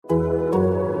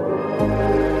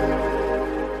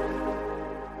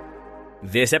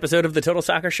This episode of the Total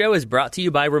Soccer Show is brought to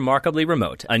you by Remarkably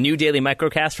Remote, a new daily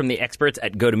microcast from the experts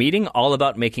at GoToMeeting, all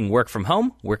about making work from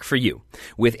home work for you.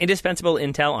 With indispensable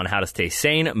intel on how to stay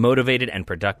sane, motivated, and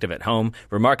productive at home,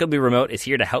 Remarkably Remote is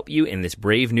here to help you in this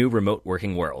brave new remote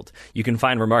working world. You can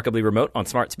find Remarkably Remote on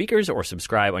smart speakers or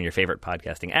subscribe on your favorite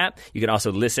podcasting app. You can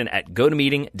also listen at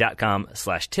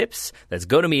gotomeeting.com/tips. That's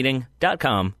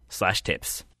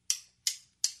gotomeeting.com/tips.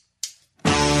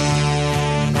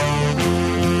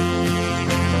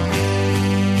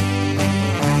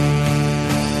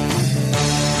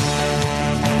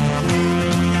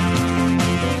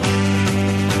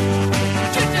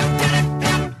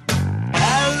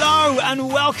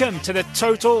 And welcome to the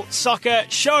Total Soccer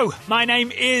Show. My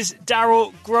name is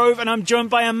Daryl Grove, and I'm joined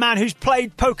by a man who's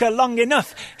played poker long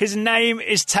enough. His name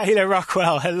is Taylor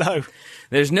Rockwell. Hello.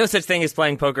 There's no such thing as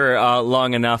playing poker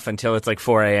long enough until it's like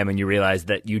 4 a.m. and you realize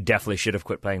that you definitely should have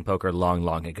quit playing poker long,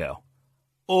 long ago.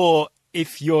 Or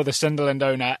if you're the Sunderland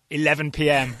owner, 11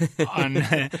 p.m. on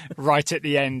right at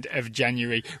the end of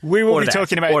January. We will be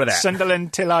talking about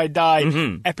Sunderland Till I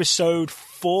Die, episode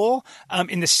 4,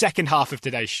 in the second half of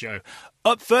today's show.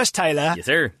 Up first, Taylor. Yes,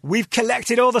 sir. We've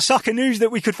collected all the soccer news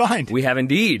that we could find. We have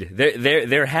indeed.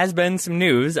 There has been some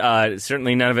news.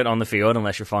 Certainly none of it on the field,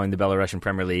 unless you're following the Belarusian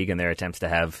Premier League and their attempts to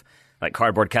have like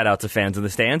cardboard cutouts of fans in the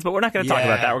stands. But we're not going to talk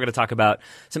about that. We're going to talk about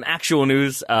some actual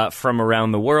news from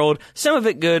around the world. Some of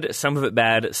it good, some of it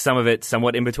bad, some of it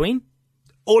somewhat in between.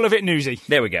 All of it newsy.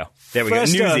 There we go.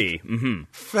 Newsy.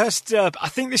 First up, I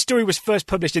think this story was first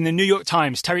published in the New York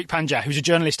Times. Tariq Panja, who's a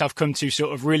journalist I've come to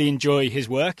sort of really enjoy his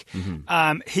work.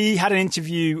 He had an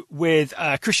interview with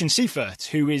Christian Seifert,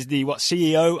 who is the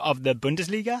CEO of the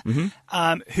Bundesliga,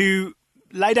 who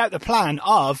laid out the plan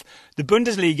of the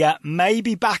Bundesliga may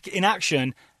be back in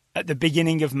action at the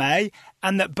beginning of May,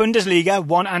 and that Bundesliga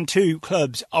 1 and 2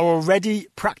 clubs are already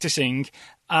practicing,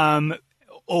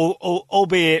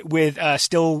 albeit with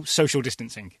still social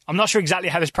distancing. I'm not sure exactly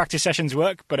how those practice sessions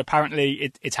work, but apparently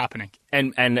it's happening.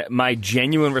 And my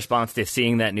genuine response to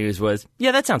seeing that news was,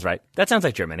 yeah, that sounds right. That sounds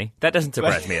like Germany. That doesn't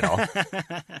surprise me at all.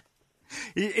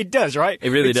 It does, right? It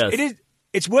really does. It is.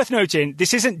 It's worth noting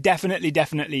this isn't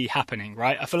definitely happening,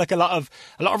 right? I feel like a lot of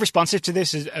responses to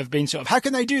this have been sort of, how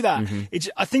can they do that?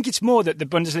 I think it's more that the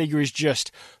Bundesliga is just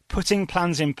putting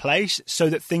plans in place so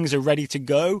that things are ready to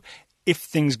go if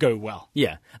things go well.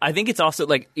 Yeah. I think it's also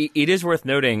like, it is worth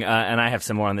noting, and I have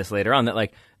some more on this later on, that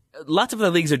like, lots of the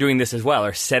leagues are doing this as well,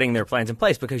 are setting their plans in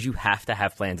place because you have to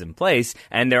have plans in place.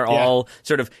 And they're all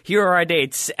sort of, here are our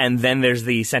dates. And then there's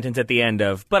the sentence at the end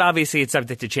of, but obviously it's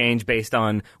subject to change based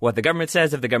on what the government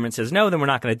says. If the government says no, then we're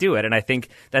not going to do it. And I think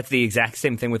that's the exact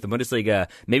same thing with the Bundesliga.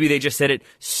 Maybe they just said it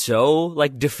so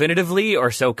like definitively or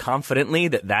so confidently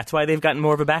that that's why they've gotten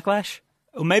more of a backlash.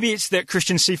 Or maybe it's that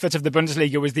Christian Seifert of the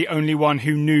Bundesliga was the only one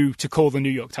who knew to call the New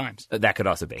York Times. That could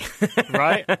also be.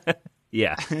 Right?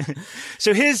 Yeah.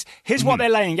 So here's what they're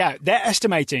laying out. They're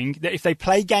estimating that if they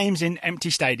play games in empty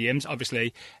stadiums,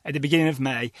 obviously, at the beginning of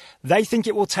May, they think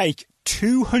it will take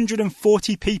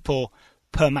 240 people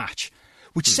per match,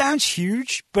 which sounds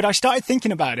huge, but I started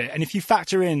thinking about it. And if you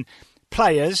factor in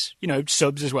players,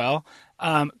 subs as well,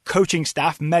 coaching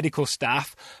staff, medical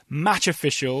staff, match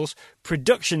officials,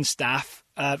 production staff,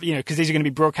 because these are going to be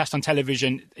broadcast on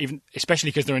television, especially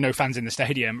because there are no fans in the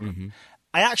stadium.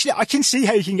 I can see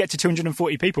how you can get to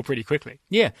 240 people pretty quickly.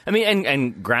 Yeah. I mean,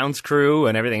 and grounds crew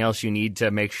and everything else you need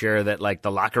to make sure that, like,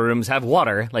 the locker rooms have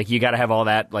water. Like, you got to have all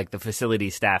that, like, the facility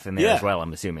staff in there as well,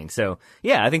 I'm assuming. So,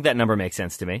 yeah, I think that number makes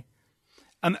sense to me.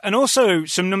 And also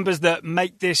some numbers that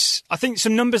make this, I think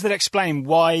some numbers that explain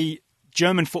why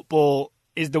German football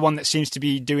is the one that seems to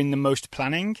be doing the most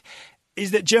planning,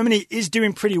 is that Germany is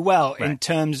doing pretty well in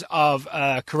terms of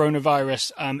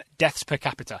coronavirus deaths per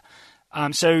capita.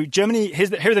 So Germany,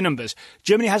 here are the numbers.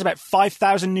 Germany has about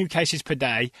 5,000 new cases per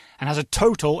day and has a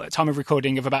total, at time of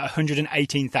recording, of about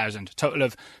 118,000. Total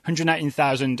of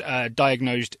 118,000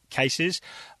 diagnosed cases.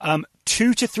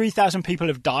 2,000 to 3,000 people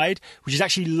have died, which is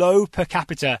actually low per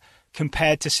capita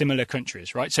compared to similar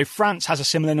countries, right? So France has a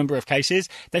similar number of cases.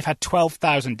 They've had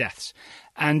 12,000 deaths.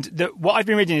 And what I've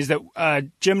been reading is that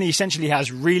Germany essentially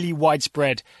has really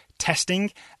widespread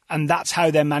testing, and that's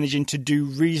how they're managing to do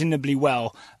reasonably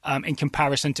well in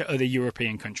comparison to other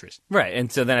European countries. Right,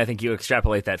 and so then I think you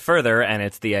extrapolate that further, and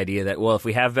it's the idea that, well, if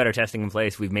we have better testing in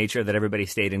place, we've made sure that everybody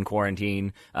stayed in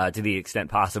quarantine to the extent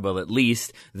possible at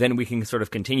least, then we can sort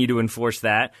of continue to enforce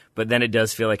that, but then it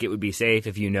does feel like it would be safe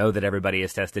if you know that everybody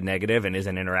is tested negative and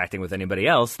isn't interacting with anybody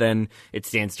else, then it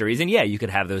stands to reason, yeah, you could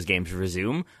have those games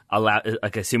resume,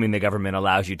 assuming the government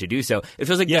allows you to do so. It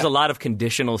feels like there's a lot of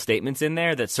conditional statements in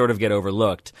there that sort of get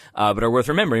overlooked. but are worth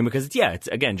remembering because it's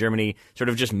again, Germany sort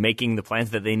of just making the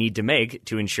plans that they need to make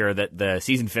to ensure that the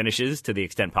season finishes to the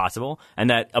extent possible and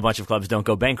that a bunch of clubs don't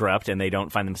go bankrupt and they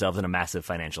don't find themselves in a massive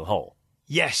financial hole.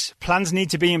 Yes, plans need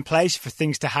to be in place for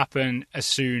things to happen as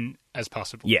soon as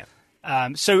possible. Yeah.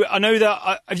 So I know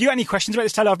that. Have you got any questions about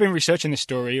this, Tyler? I've been researching this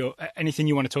story, or anything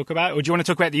you want to talk about, or do you want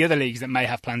to talk about the other leagues that may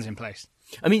have plans in place?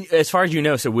 I mean, as far as you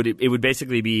know, so it would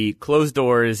basically be closed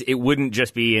doors. It wouldn't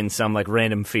just be in some like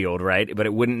random field, right? But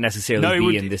it wouldn't necessarily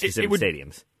be in the specific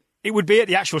stadiums. It would be at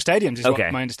the actual stadiums, is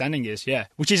what my understanding is. Yeah,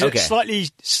 which is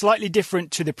slightly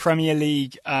different to the Premier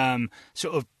League,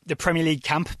 sort of the Premier League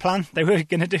camp plan they were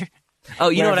going to do. Oh,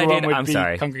 you know what I did? I'm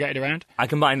sorry. Congregated around. I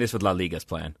combined this with La Liga's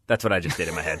plan. That's what I just did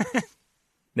in my head.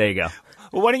 There you go.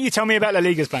 Well, why don't you tell me about La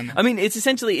Liga's plan then? I mean, it's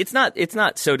essentially, it's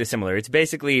not so dissimilar. It's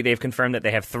basically, they've confirmed that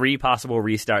they have 3 possible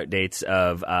restart dates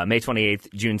of May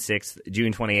 28th, June 6th,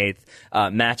 June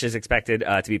 28th. Matches expected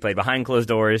to be played behind closed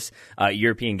doors.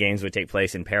 European games would take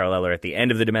place in parallel or at the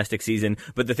end of the domestic season.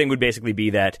 But the thing would basically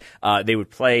be that they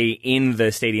would play in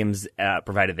the stadiums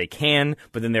provided they can.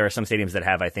 But then there are some stadiums that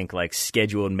have, I think, like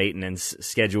scheduled maintenance,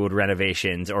 scheduled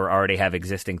renovations, or already have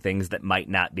existing things that might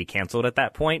not be canceled at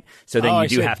that point. So then you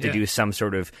do have to do some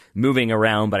sort of moving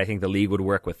around, but I think the league would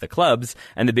work with the clubs.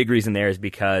 And the big reason there is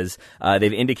because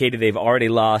they've indicated they've already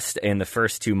lost in the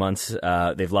first 2 months,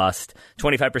 they've lost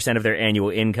 25% of their annual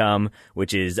income,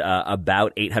 which is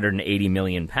about £880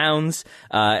 million.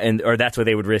 Or that's what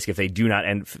they would risk if they do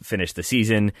not finish the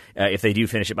season. If they do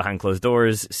finish it behind closed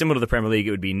doors, similar to the Premier League,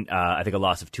 it would be, I think, a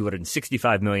loss of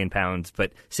 £265 million.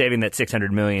 But saving that $600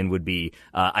 million would be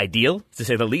ideal, to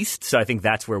say the least. So I think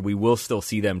that's where we will still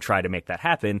see them try to make that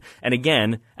happen. And again,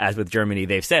 as with Germany,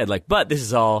 they've said, but this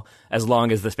is all as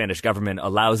long as the Spanish government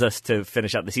allows us to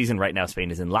finish out the season. Right now,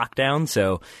 Spain is in lockdown,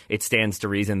 so it stands to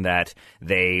reason that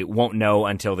they won't know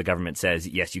until the government says,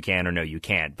 yes, you can, or no, you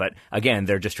can't. But again,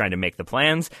 they're just trying to make the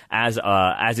plans, as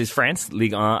is France.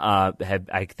 Ligue 1,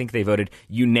 I think they voted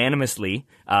unanimously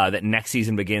that next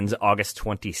season begins August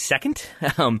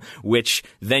 22nd, which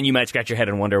then you might scratch your head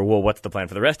and wonder, well, what's the plan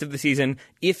for the rest of the season?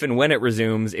 If and when it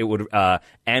resumes, it would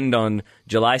end on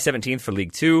July 17th for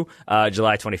Ligue 2,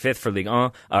 July 25th for Ligue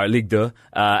 1, or Ligue 2,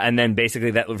 and then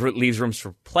basically that leaves rooms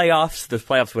for playoffs. Those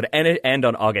playoffs would end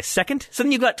on August 2nd, so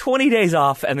then you've got 20 days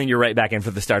off, and then you're right back in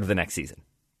for the start of the next season.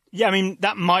 Yeah, I mean,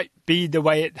 that might be the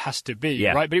way it has to be,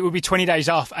 right? But it would be 20 days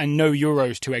off and no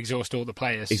Euros to exhaust all the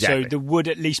players. Exactly. So there would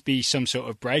at least be some sort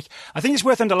of break. I think it's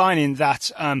worth underlining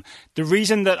that the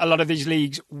reason that a lot of these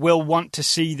leagues will want to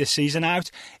see the season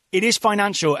out, it is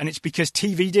financial, and it's because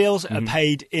TV deals are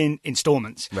paid in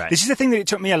installments. Right. This is the thing that it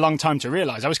took me a long time to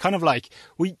realise. I was kind of like,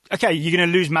 okay, you're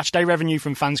going to lose match day revenue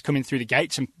from fans coming through the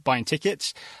gates and buying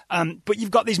tickets, but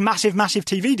you've got these massive, massive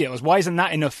TV deals. Why isn't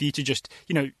that enough for you to just,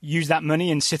 use that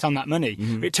money and sit on that money?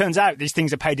 It turns out these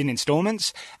things are paid in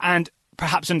installments, and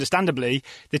perhaps understandably,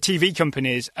 the TV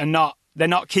companies they're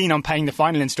not keen on paying the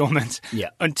final installment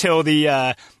until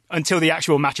the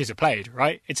actual matches are played,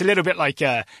 right? It's a little bit like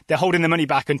they're holding the money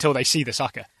back until they see the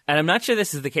soccer. And I'm not sure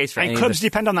this is the case for any clubs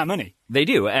depend on that money. They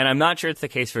do, and I'm not sure it's the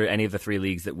case for any of the 3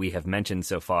 leagues that we have mentioned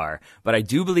so far. But I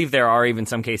do believe there are even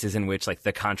some cases in which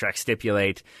the contracts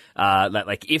stipulate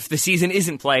that if the season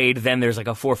isn't played, then there's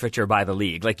a forfeiture by the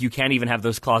league. You can't even have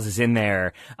those clauses in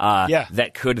there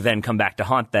that could then come back to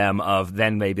haunt them of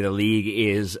then maybe the league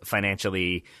is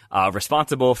financially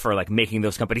responsible for making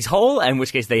those companies whole, in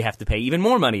which case they have to pay even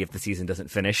more money if the season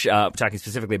doesn't finish, talking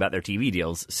specifically about their TV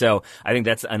deals. So I think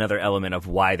that's another element of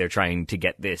why they're trying to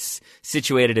get this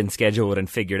situated and scheduled and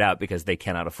figured out, because they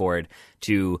cannot afford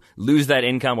to lose that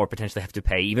income or potentially have to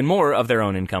pay even more of their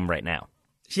own income right now.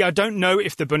 See, I don't know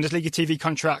if the Bundesliga TV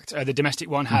contract, the domestic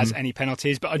one, has any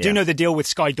penalties, but I do know the deal with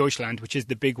Sky Deutschland, which is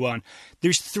the big one.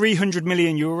 There's 300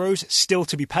 million euros still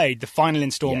to be paid, the final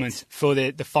instalment for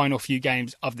the final few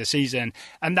games of the season.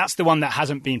 And that's the one that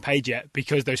hasn't been paid yet,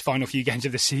 because those final few games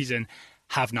of the season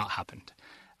have not happened.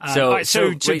 So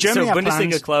Germany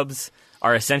Bundesliga clubs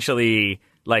are essentially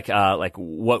like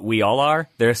what we all are.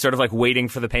 They're sort of waiting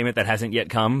for the payment that hasn't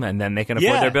yet come, and then they can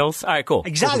afford their bills. All right, cool.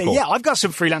 Exactly. Cool. Yeah, I've got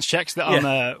some freelance checks that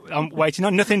I'm waiting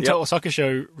on. Nothing Total Soccer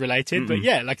Show related, but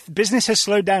business has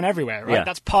slowed down everywhere. Right. Yeah.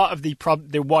 That's part of the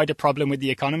wider problem with the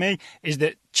economy, is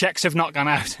that checks have not gone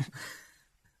out.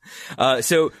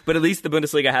 But at least the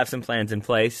Bundesliga have some plans in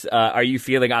place. Are you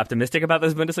feeling optimistic about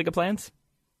those Bundesliga plans?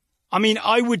 I mean,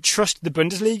 I would trust the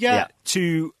Bundesliga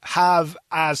to have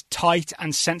as tight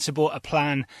and sensible a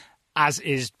plan as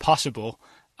is possible.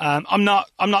 I'm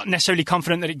not necessarily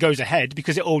confident that it goes ahead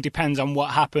because it all depends on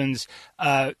what happens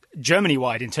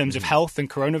Germany-wide in terms of health and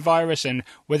coronavirus and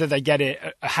whether they get it,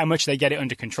 how much they get it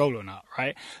under control or not,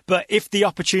 right? But if the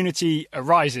opportunity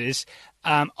arises,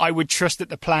 I would trust that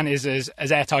the plan is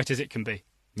as airtight as it can be.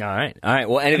 All right.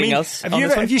 Well, anything else?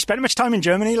 Have you spent much time in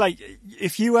Germany? Like,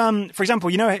 if you, for example,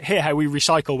 you know here how we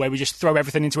recycle, where we just throw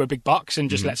everything into a big box and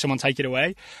just let someone take it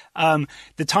away.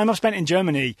 The time I've spent in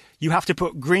Germany, you have to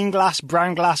put green glass,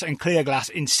 brown glass, and clear glass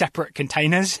in separate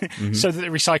containers so that the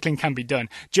recycling can be done.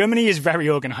 Germany is very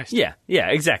organized. Yeah,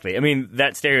 exactly. I mean,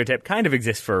 that stereotype kind of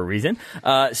exists for a reason.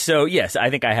 So yes, I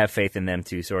think I have faith in them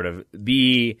to sort of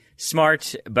be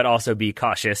smart, but also be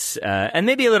cautious, and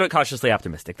maybe a little cautiously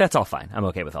optimistic. That's all fine. I'm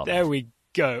okay with all that. There we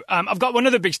go. I've got one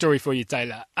other big story for you,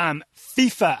 Taylor.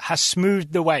 FIFA has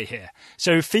smoothed the way here.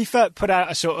 So FIFA put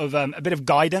out a sort of a bit of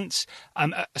guidance,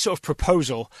 a sort of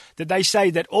proposal that they say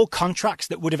that all contracts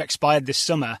that would have expired this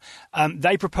summer,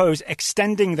 they propose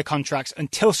extending the contracts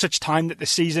until such time that the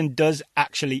season does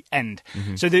actually end.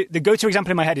 So the go-to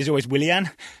example in my head is always Willian,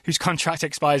 whose contract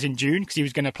expires in June because he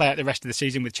was going to play out the rest of the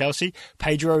season with Chelsea.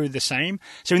 Pedro, the same.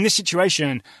 So in this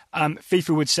situation,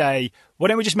 FIFA would say, why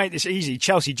don't we just make this easy?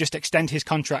 Chelsea, just extend his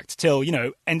contract till,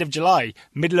 end of July,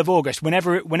 middle of August,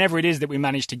 whenever it is that we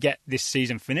manage to get this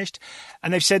season finished.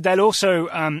 And they've said they'll also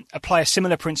apply a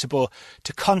similar principle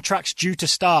to contracts due to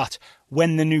start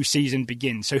when the new season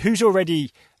begins. So who's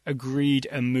already agreed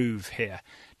a move here?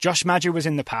 Josh Maja was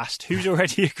in the past. Who's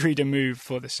already agreed a move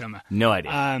for the summer? No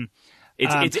idea.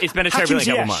 It's been a turbulent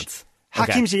couple months.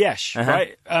 Hakim Ziyech,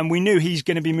 right? We knew he's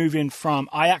going to be moving from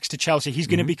Ajax to Chelsea. He's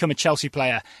going to become a Chelsea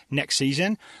player next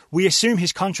season. We assume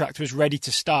his contract was ready to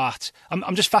start.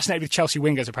 I'm just fascinated with Chelsea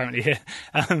wingers apparently here.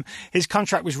 His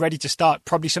contract was ready to start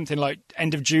probably something like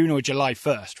end of June or July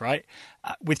 1st, right?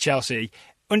 With Chelsea.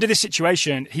 Under this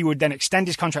situation, he would then extend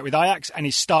his contract with Ajax and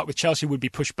his start with Chelsea would be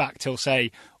pushed back till,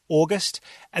 say, August.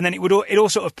 And then it all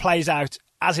sort of plays out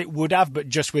as it would have, but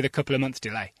just with a couple of months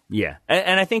delay. Yeah.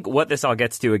 And I think what this all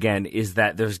gets to, again, is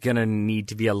that there's going to need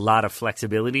to be a lot of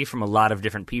flexibility from a lot of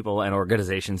different people and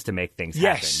organizations to make things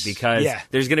happen. Because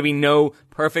there's going to be no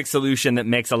perfect solution that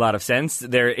makes a lot of sense.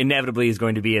 There inevitably is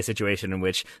going to be a situation in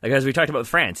which, like as we talked about with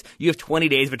France, you have 20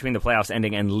 days between the playoffs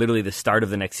ending and literally the start of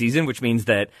the next season, which means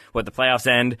that, the playoffs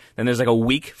end, then there's like a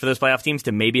week for those playoff teams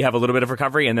to maybe have a little bit of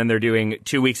recovery, and then they're doing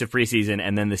 2 weeks of preseason,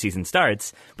 and then the season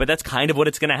starts. But that's kind of what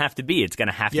it's going to have to be. It's going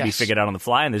to have to be figured out on the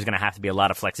fly, and there's going to have to be a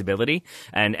lot of flexibility.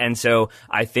 And so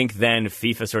I think then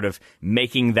FIFA sort of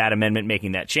making that amendment,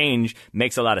 making that change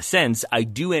makes a lot of sense. I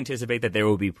do anticipate that there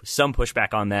will be some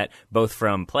pushback on that, both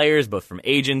from players, both from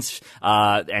agents.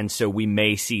 And so we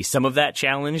may see some of that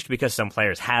challenged because some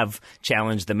players have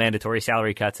challenged the mandatory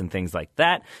salary cuts and things like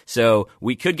that. So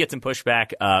we could get some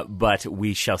pushback, but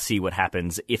we shall see what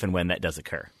happens if and when that does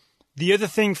occur. The other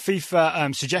thing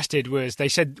FIFA suggested was they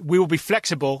said we will be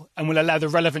flexible and will allow the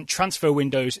relevant transfer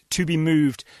windows to be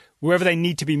moved wherever they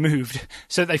need to be moved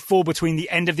so that they fall between the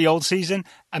end of the old season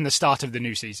and the start of the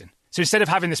new season. So instead of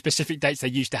having the specific dates they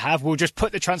used to have, we'll just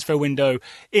put the transfer window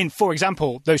in, for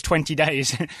example, those 20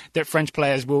 days that French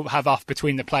players will have off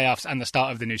between the playoffs and the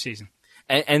start of the new season.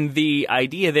 And the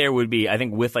idea there would be, I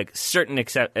think, with certain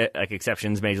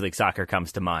exceptions, Major League Soccer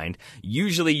comes to mind.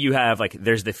 Usually you have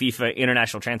there's the FIFA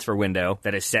international transfer window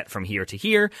that is set from here to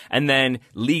here, and then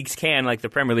leagues can, like the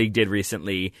Premier League did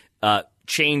recently,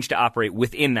 change to operate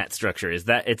within that structure. Is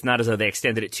that it's not as though they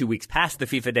extended it 2 weeks past the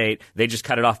FIFA date, they just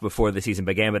cut it off before the season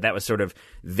began, but that was sort of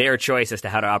their choice as to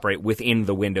how to operate within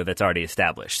the window that's already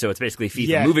established. So it's basically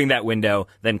FIFA moving that window,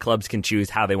 then clubs can choose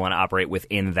how they want to operate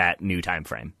within that new time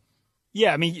frame.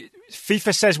 Yeah, I mean,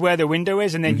 FIFA says where the window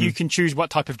is, and then you can choose what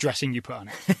type of dressing you put on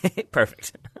it.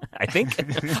 Perfect. I think.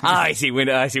 I see.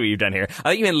 I see what you've done here.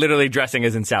 I think you meant literally dressing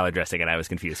as in salad dressing, and I was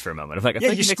confused for a moment.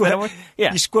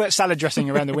 You squirt salad dressing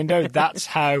around the window. That's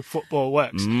how football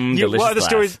works. What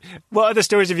other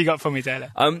stories have you got for me,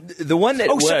 Taylor? The one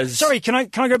that sorry. Can I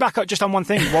go back up just on one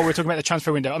thing while we're talking about the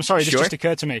transfer window? I'm sorry, this just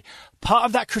occurred to me. Part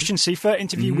of that Christian Seifert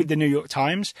interview with the New York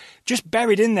Times, just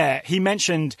buried in there, he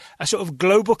mentioned a sort of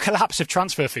global collapse of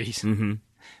transfer fees,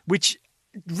 which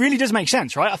really does make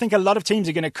sense, right? I think a lot of teams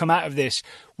are going to come out of this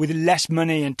with less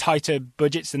money and tighter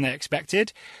budgets than they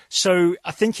expected. So I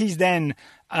think he's then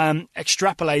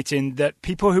extrapolating that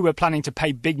people who are planning to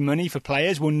pay big money for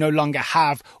players will no longer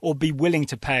have or be willing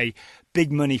to pay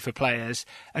big money for players.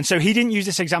 And so he didn't use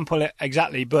this example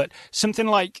exactly, but something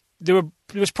like there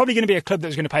was probably going to be a club that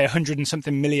was going to pay 100 and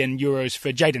something million euros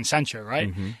for Jadon Sancho,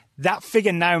 right? That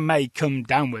figure now may come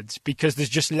downwards because there's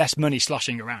just less money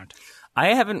sloshing around.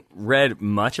 I haven't read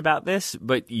much about this,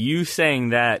 but you saying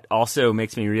that also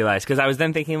makes me realize, because I was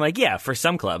then thinking, like, yeah, for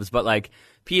some clubs, but like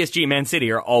PSG, Man City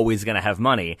are always going to have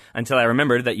money, until I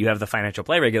remembered that you have the financial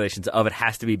play regulations of it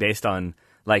has to be based on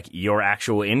like your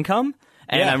actual income.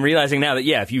 And I'm realizing now that,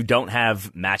 yeah, if you don't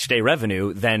have match day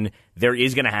revenue, then there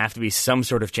is going to have to be some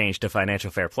sort of change to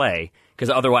financial fair play, because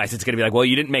otherwise it's going to be like, well,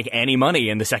 you didn't make any money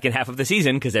in the second half of the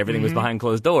season because everything was behind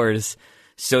closed doors.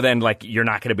 So then, like, you're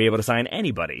not going to be able to sign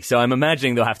anybody. So I'm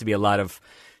imagining there'll have to be a lot of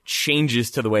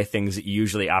changes to the way things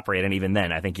usually operate. And even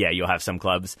then, I think, yeah, you'll have some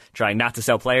clubs trying not to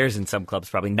sell players and some clubs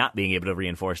probably not being able to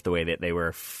reinforce the way that they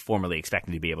were formerly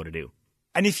expected to be able to do.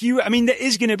 And there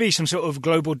is going to be some sort of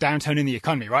global downturn in the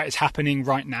economy, right? It's happening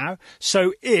right now.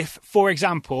 So if, for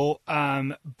example,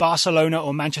 Barcelona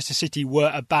or Manchester City were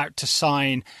about to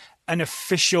sign an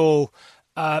official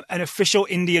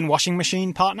Indian washing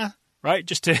machine partner, right?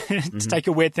 Just to, to take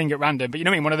a weird thing at random. But you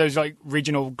know what I mean? One of those like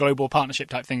regional global partnership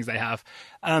type things they have.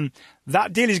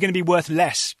 That deal is going to be worth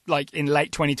less like in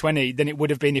late 2020 than it would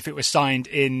have been if it was signed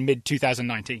in mid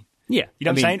 2019. Yeah. You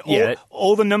know what I'm saying?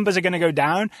 All the numbers are going to go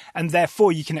down, and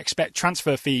therefore you can expect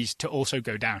transfer fees to also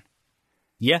go down.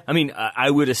 Yeah, I mean, I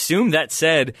would assume that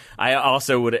said, I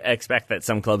also would expect that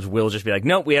some clubs will just be like,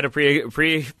 nope, we had a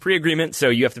pre-agreement, so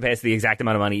you have to pay us the exact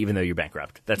amount of money even though you're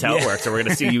bankrupt. That's how it works, so we're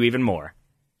going to sue you even more.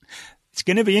 It's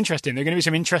going to be interesting. There are going to be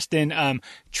some interesting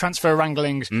transfer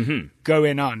wranglings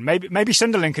going on. Maybe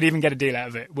Sunderland could even get a deal out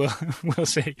of it. We'll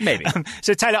see. Maybe.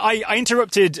 So Taylor, I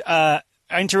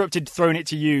interrupted throwing it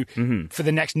to you for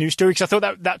the next news story because I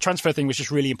thought that transfer thing was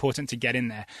just really important to get in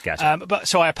there. Gotcha.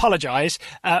 So I apologise.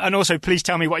 And also, please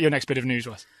tell me what your next bit of news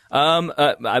was.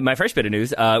 My first bit of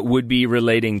news would be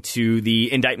relating to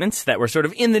the indictments that were sort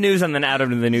of in the news and then out of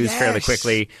the news fairly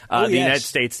quickly. United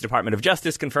States Department of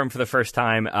Justice confirmed for the first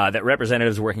time that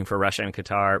representatives working for Russia and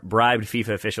Qatar bribed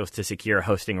FIFA officials to secure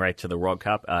hosting rights to the World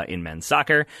Cup in men's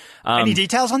soccer. Any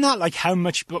details on that? Like how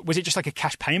much? Was it just like a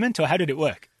cash payment, or how did it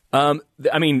work?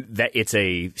 I mean, that it's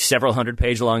a several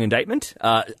 100-page long indictment.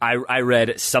 I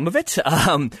read some of it,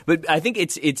 but I think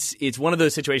it's one of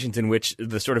those situations in which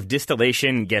the sort of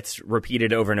distillation gets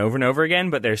repeated over and over and over again,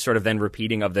 but there's sort of then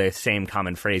repeating of the same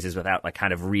common phrases without like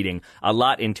kind of reading a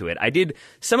lot into it. I did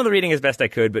some of the reading as best I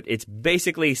could, but it's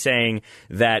basically saying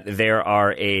that there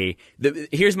are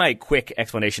here's my quick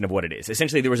explanation of what it is.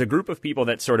 Essentially, there was a group of people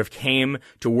that sort of came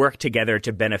to work together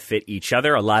to benefit each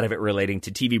other, a lot of it relating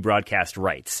to TV broadcast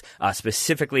rights.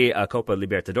 Specifically Copa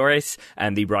Libertadores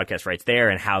and the broadcast rights there,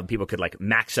 and how people could like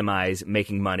maximize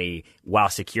making money while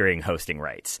securing hosting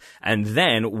rights. And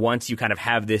then once you kind of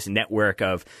have this network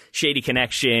of shady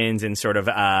connections and sort of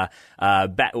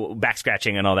back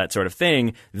scratching and all that sort of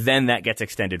thing, then that gets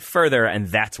extended further, and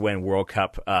that's when World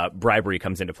Cup bribery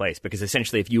comes into place. Because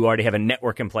essentially, if you already have a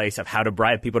network in place of how to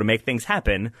bribe people to make things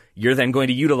happen, you're then going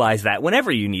to utilize that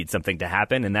whenever you need something to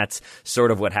happen. And that's sort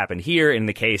of what happened here in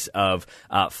the case of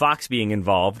Fox being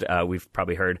involved. We've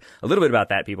probably heard a little bit about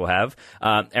that. People have.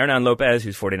 Hernan Lopez,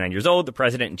 who's 49 years old, the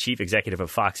president and chief executive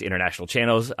of Fox International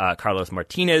Channels. Carlos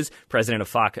Martinez, president of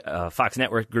Fox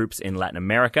Network Groups in Latin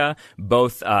America,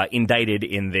 both indicted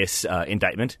in this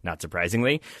indictment, not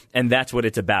surprisingly. And that's what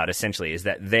it's about, essentially, is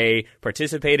that they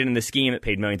participated in the scheme. It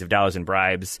paid millions of dollars in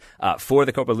bribes for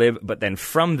the Copa Lib, but then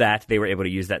from that, they were able to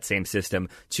use that same system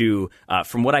to,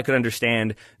 from what I could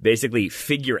understand, basically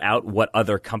figure out what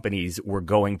other companies were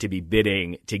going to be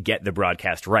bidding to get the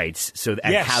broadcast rights,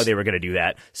 how they were going to do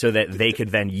that, so that they could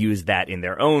then use that in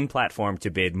their own platform to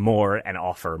bid more and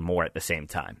offer more at the same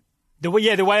time. The way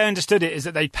I understood it is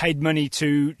that they paid money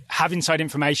to have inside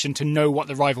information to know what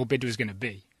the rival bid was going to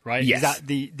be. Right? Yes. Is that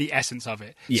the essence of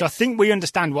it? Yes. So I think we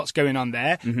understand what's going on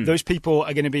there. Those people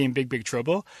are going to be in big, big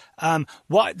trouble.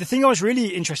 The thing I was really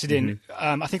interested in,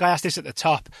 I think I asked this at the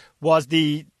top, was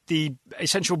the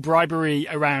essential bribery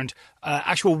around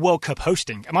actual World Cup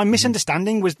hosting. Am I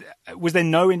misunderstanding? Was there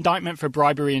no indictment for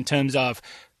bribery in terms of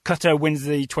Qatar wins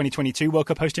the 2022 World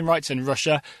Cup hosting rights and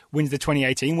Russia wins the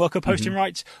 2018 World Cup hosting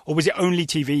rights? Or was it only the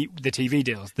TV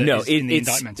deals that is in the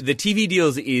indictment? The TV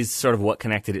deals is sort of what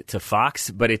connected it to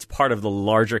Fox, but it's part of the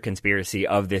larger conspiracy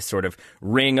of this sort of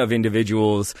ring of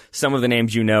individuals. Some of the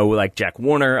names you know, like Jack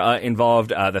Warner, involved.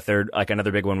 The third, like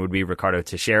another big one would be Ricardo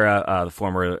Teixeira, the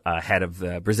former head of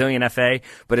the Brazilian FA.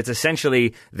 But it's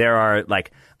essentially, there are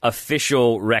like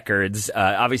official records.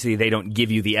 Obviously, they don't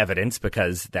give you the evidence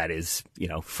because that is,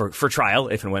 for trial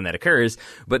if and when that occurs.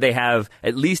 But they have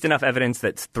at least enough evidence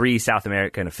that 3 South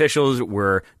American officials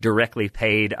were directly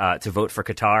paid to vote for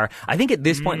Qatar. I think at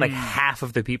this point, like half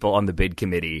of the people on the bid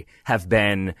committee have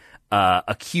been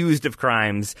accused of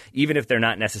crimes, even if they're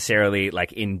not necessarily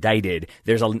like indicted.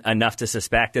 There's enough to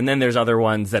suspect. And then there's other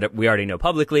ones that we already know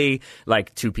publicly,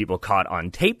 like 2 people caught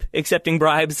on tape accepting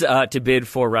bribes to bid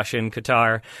for Russia and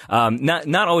Qatar.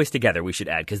 Not always together, we should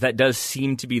add, because that does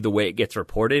seem to be the way it gets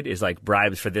reported, is like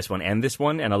bribes for this one and this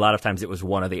one. And a lot of times it was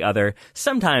one or the other.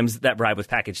 Sometimes that bribe was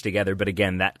packaged together. But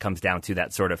again, that comes down to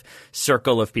that sort of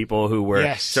circle of people who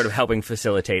were sort of helping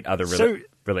facilitate other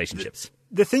relationships.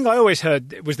 The thing I always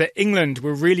heard was that England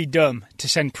were really dumb to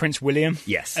send Prince William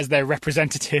as their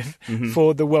representative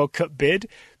for the World Cup bid,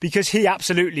 because he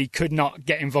absolutely could not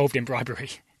get involved in bribery.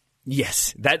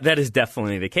 Yes, that is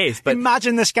definitely the case. But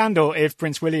imagine the scandal if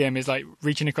Prince William is like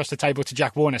reaching across the table to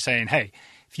Jack Warner saying, hey,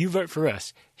 if you vote for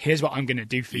us, here's what I'm going to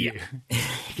do for you.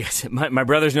 Yes, my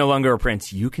brother's no longer a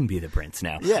prince. You can be the prince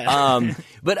now. Yeah.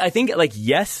 But I think, like,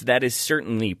 yes, that is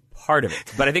certainly part of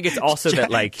it. But I think it's also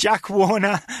that, like... Jack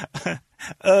Warner,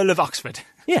 Earl of Oxford.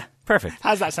 Yeah, perfect.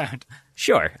 How's that sound?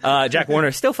 Sure. Jack Warner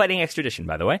is still fighting extradition,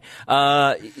 by the way.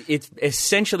 It's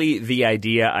essentially the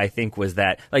idea, I think, was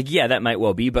that, like, yeah, that might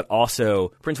well be, but also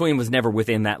Prince William was never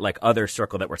within that, like, other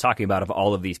circle that we're talking about of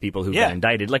all of these people who've been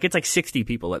indicted. Like, it's like 60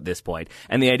 people at this point.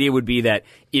 And the idea would be that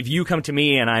if you come to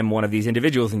me and I'm one of these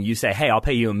individuals and you say, hey, I'll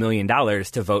pay you $1 million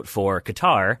to vote for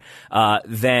Qatar,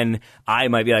 then I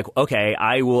might be like, okay,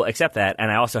 I will accept that. And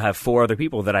I also have 4 other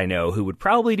people that I know who would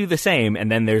probably do the same.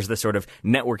 And then there's the sort of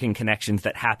networking connections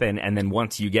that happen. And then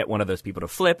once you get one of those people to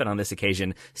flip, and on this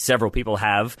occasion, several people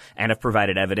have and have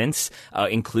provided evidence,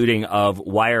 including of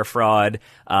wire fraud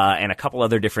and a couple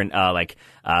other different,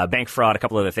 bank fraud, a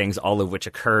couple other things, all of which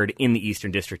occurred in the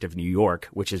Eastern District of New York,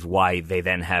 which is why they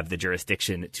then have the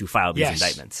jurisdiction to file these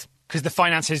indictments. Because the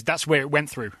finances, that's where it went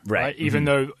through, right? Even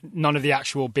though none of the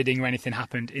actual bidding or anything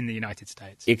happened in the United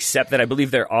States. Except that I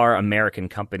believe there are American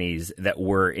companies that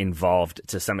were involved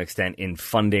to some extent in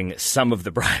funding some of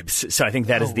the bribes. So I think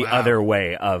that is the other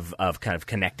way of kind of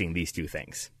connecting these two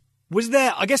things. Was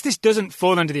there, I guess this doesn't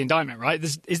fall under the indictment, right?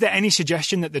 Is there any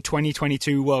suggestion that the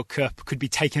 2022 World Cup could be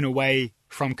taken away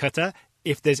from Qatar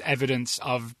if there's evidence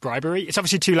of bribery? It's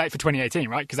obviously too late for 2018,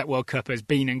 right? Because that World Cup has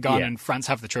been and gone and France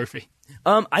have the trophy.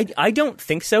 I don't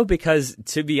think so, because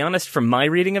to be honest, from my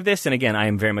reading of this, and again, I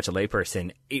am very much a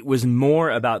layperson, it was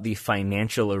more about the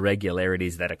financial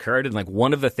irregularities that occurred. And like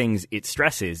one of the things it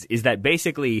stresses is that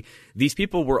basically these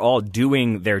people were all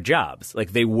doing their jobs.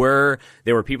 Like there were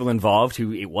people involved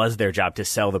who it was their job to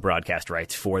sell the broadcast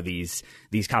rights for these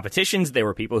competitions. There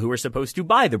were people who were supposed to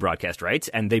buy the broadcast rights,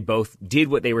 and they both did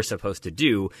what they were supposed to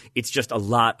do. It's just a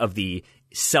lot of the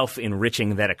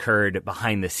self-enriching that occurred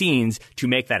behind the scenes to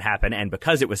make that happen. And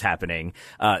because it was happening,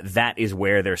 that is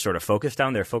where they're sort of focused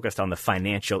on. They're focused on the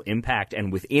financial impact.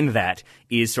 And within that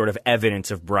is sort of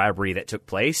evidence of bribery that took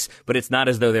place. But it's not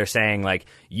as though they're saying, like,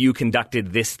 you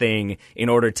conducted this thing in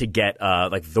order to get,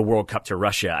 the World Cup to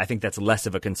Russia. I think that's less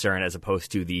of a concern as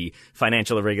opposed to the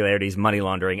financial irregularities, money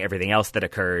laundering, everything else that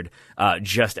occurred,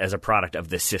 just as a product of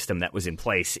the system that was in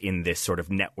place in this sort of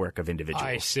network of individuals.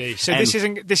 I see. So this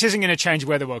isn't going to change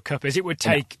where the World Cup is. It would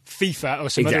take FIFA or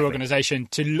some other organisation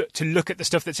to look at the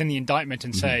stuff that's in the indictment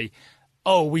and say,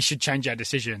 oh, we should change our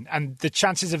decision. And the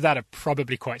chances of that are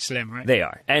probably quite slim, right? They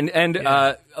are. And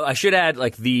I should add,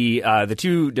 like, the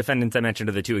 2 defendants I mentioned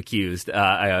are the 2 accused,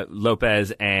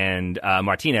 Lopez and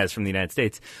Martinez from the United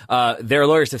States. Their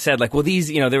lawyers have said, like, well, these,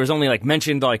 there was only, like,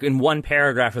 mentioned, like, in one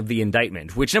paragraph of the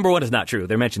indictment, which, number one, is not true.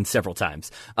 They're mentioned several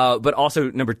times. But also,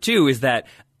 number 2 is that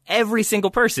every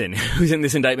single person who's in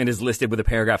this indictment is listed with a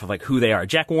paragraph of, like, who they are.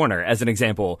 Jack Warner, as an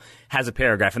example, has a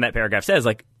paragraph, and that paragraph says,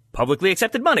 like, publicly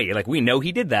accepted money. Like, we know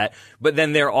he did that. But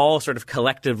then they're all sort of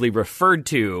collectively referred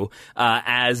to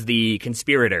as the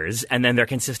conspirators, and then they're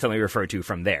consistently referred to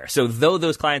from there. So though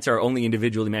those clients are only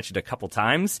individually mentioned a couple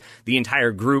times, the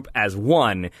entire group as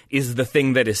one is the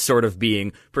thing that is sort of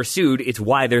being pursued. It's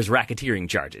why there's racketeering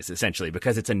charges, essentially,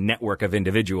 because it's a network of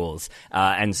individuals.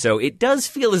 And so it does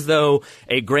feel as though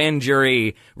a grand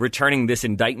jury returning this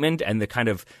indictment and the kind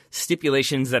of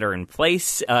stipulations that are in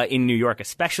place in New York,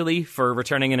 especially for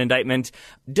returning an indictment,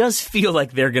 does feel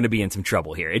like they're going to be in some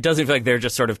trouble here. It doesn't feel like they're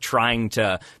just sort of trying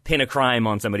to pin a crime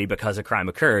on somebody because a crime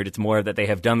occurred. It's more that they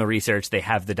have done the research, they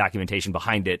have the documentation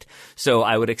behind it. So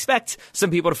I would expect some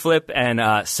people to flip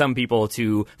and some people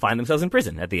to find themselves in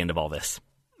prison at the end of all this.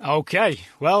 Okay,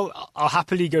 well, I'll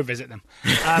happily go visit them.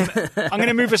 I'm going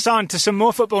to move us on to some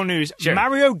more football news. Sure.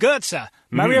 Mario Götze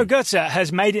Mario Götze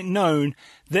has made it known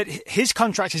that his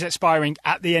contract is expiring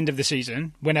at the end of the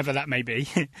season, whenever that may be.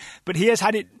 But he has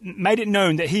made it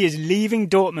known that he is leaving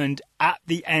Dortmund at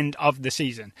the end of the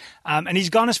season. And he's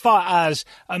gone as far as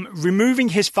removing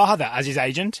his father as his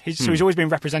agent. So he's always been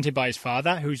represented by his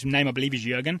father, whose name I believe is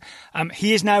Jürgen.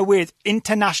 He is now with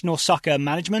International Soccer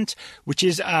Management, which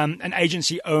is an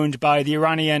agency owned by the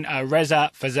Iranian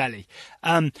Reza Fazeli.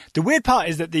 The weird part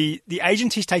is that the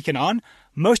agent he's taken on,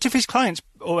 most of his clients,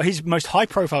 or his most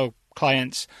high-profile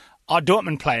clients, are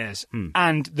Dortmund players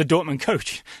and the Dortmund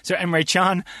coach. So Emre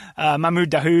Can, Mahmoud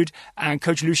Dahoud, and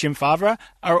coach Lucien Favre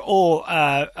are all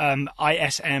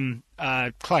ISM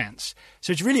clients.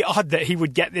 So it's really odd that he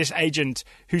would get this agent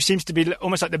who seems to be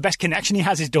almost like the best connection he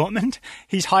has is Dortmund.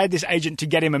 He's hired this agent to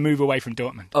get him a move away from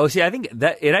Dortmund. Oh, see, I think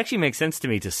that it actually makes sense to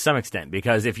me to some extent,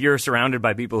 because if you're surrounded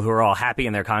by people who are all happy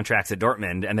in their contracts at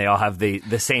Dortmund and they all have the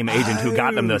same agent who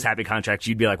got them those happy contracts,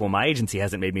 you'd be like, well, my agency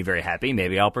hasn't made me very happy.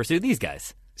 Maybe I'll pursue these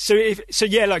guys. So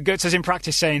like Götze's in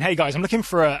practice saying, hey guys, I'm looking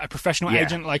for a professional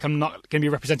agent, like I'm not going to be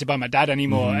represented by my dad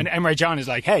anymore. And Emre Can is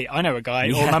like, hey, I know a guy.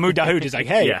 Or Mahmoud Dahoud is like,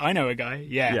 hey, I know a guy.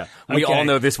 Yeah. We all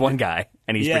know this one guy,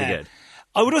 and he's pretty good.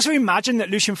 I would also imagine that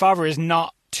Lucien Favre is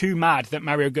not too mad that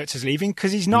Mario Götze is leaving,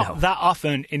 because he's not that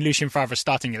often in Lucien Favre's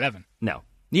starting 11. No.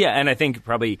 Yeah, and I think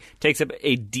probably takes up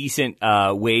a decent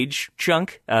wage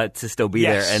chunk to still be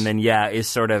there, and then is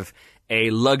sort of a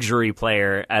luxury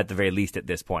player at the very least at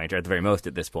this point, or at the very most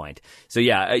at this point. So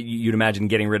you'd imagine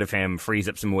getting rid of him frees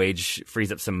up some wage,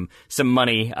 frees up some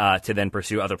money to then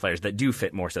pursue other players that do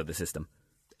fit more so the system.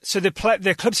 So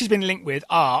the clubs he's been linked with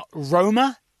are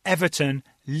Roma, Everton,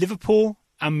 Liverpool,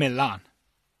 and Milan.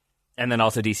 And then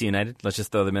also DC United. Let's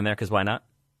just throw them in there, because why not?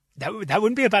 That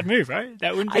wouldn't be a bad move, right?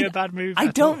 That wouldn't be a bad move. I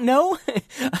don't know.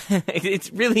 It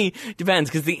really depends,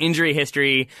 because the injury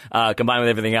history combined with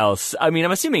everything else. I mean,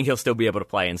 I'm assuming he'll still be able to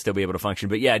play and still be able to function.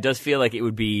 But it does feel like it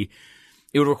would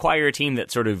require a team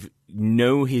that sort of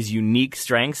know his unique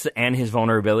strengths and his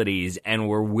vulnerabilities and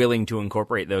were willing to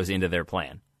incorporate those into their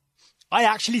plan. I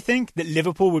actually think that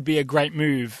Liverpool would be a great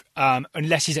move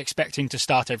unless he's expecting to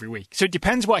start every week. So it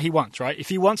depends what he wants, right? If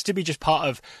he wants to be just part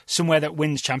of somewhere that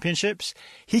wins championships,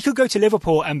 he could go to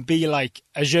Liverpool and be like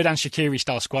a Xherdan Shaqiri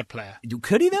style squad player.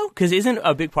 Could he though? Because isn't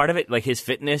a big part of it like his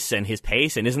fitness and his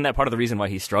pace? And isn't that part of the reason why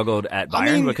he struggled at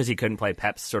Bayern, because he couldn't play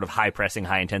Pep's sort of high pressing,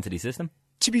 high intensity system?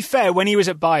 To be fair, when he was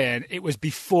at Bayern, it was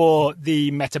before the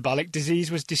metabolic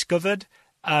disease was discovered.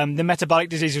 The metabolic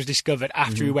disease was discovered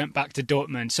after he went back to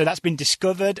Dortmund. So that's been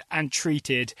discovered and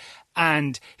treated.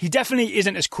 And he definitely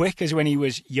isn't as quick as when he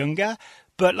was younger.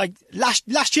 But like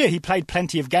last year, he played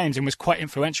plenty of games and was quite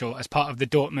influential as part of the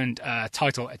Dortmund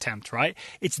title attempt, right?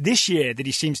 It's this year that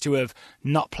he seems to have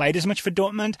not played as much for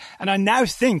Dortmund. And I now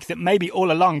think that maybe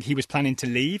all along he was planning to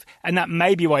leave. And that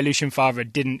may be why Lucien Favre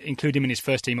didn't include him in his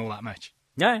first team all that much.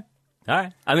 Yeah. All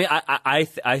right. I mean,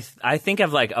 I think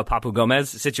of like a Papu Gomez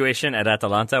situation at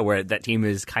Atalanta, where that team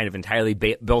is kind of entirely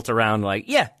built around like,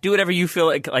 do whatever you feel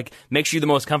like makes you the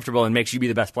most comfortable and makes you be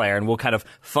the best player, and we'll kind of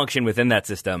function within that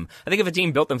system. I think if a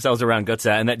team built themselves around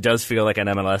Götze, and that does feel like an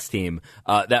MLS team,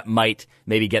 that might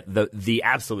maybe get the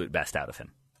absolute best out of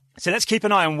him. So let's keep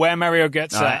an eye on where Mario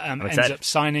Götze ends up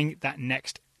signing that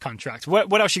next contract.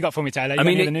 What else you got for me, Taylor? You got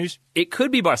any other news? It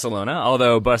could be Barcelona,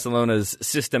 although Barcelona's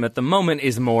system at the moment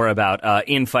is more about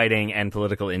infighting and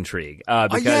political intrigue.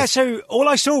 So all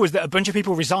I saw was that a bunch of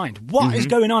people resigned. What is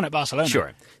going on at Barcelona?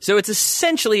 Sure. So it's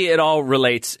essentially, it all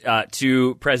relates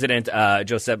to President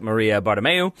Josep Maria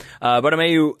Bartomeu.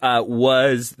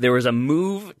 There was a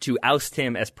move to oust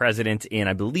him as president in,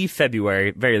 I believe, February,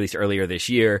 very least earlier this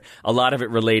year. A lot of it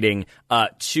relating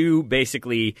to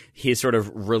basically his sort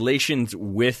of relations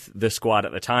with the squad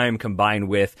at the time, combined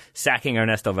with sacking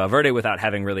Ernesto Valverde without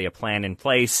having really a plan in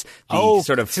place.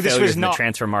 Failures in the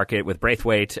transfer market with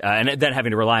Braithwaite, and then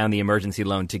having to rely on the emergency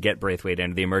loan to get Braithwaite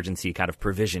in, the emergency kind of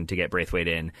provision to get Braithwaite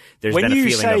in. There's been a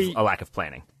feeling of a lack of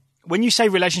planning. When you say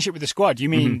relationship with the squad, you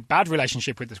mean bad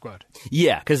relationship with the squad?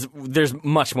 Yeah, because there's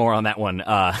much more on that one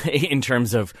in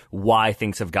terms of why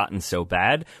things have gotten so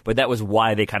bad. But that was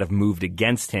why they kind of moved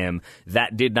against him.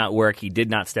 That did not work. He did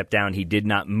not step down. He did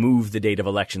not move the date of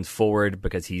elections forward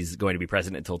because he's going to be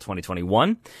president until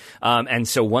 2021. And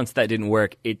so once that didn't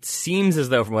work, it seems as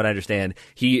though, from what I understand,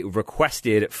 he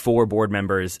requested 4 board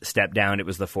members step down. It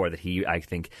was the 4 that he, I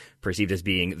think, perceived as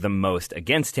being the most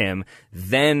against him.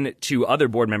 Then 2 other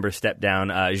board members stepped down,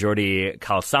 Jordi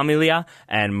Calsamilla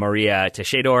and Maria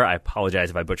Teixeira. I apologize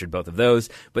if I butchered both of those,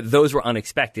 but those were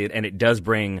unexpected, and it does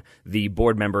bring the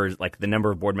board members, like the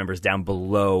number of board members, down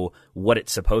below what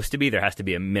it's supposed to be. There has to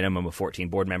be a minimum of 14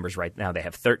 board members. Right now they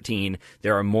have 13.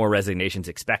 There are more resignations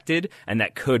expected, and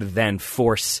that could then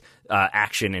force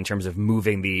action in terms of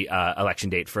moving the election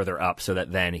date further up so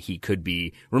that then he could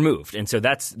be removed. And so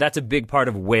that's a big part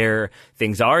of where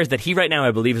things are, is that he right now,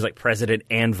 I believe, is like president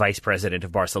and vice president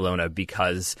of Barcelona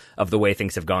because of the way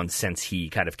things have gone since he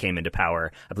kind of came into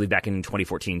power, I believe back in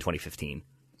 2014, 2015.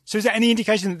 So is there any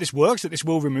indication that this works, that this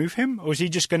will remove him? Or is he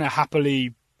just going to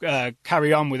happily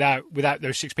carry on without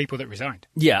those 6 people that resigned?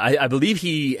 Yeah, I believe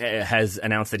he has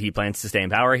announced that he plans to stay in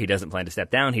power. He doesn't plan to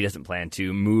step down. He doesn't plan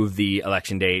to move the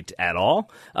election date at all.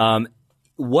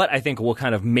 What I think will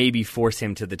kind of maybe force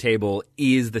him to the table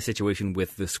is the situation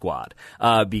with the squad,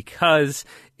 because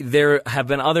there have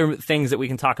been other things that we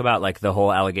can talk about, like the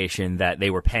whole allegation that they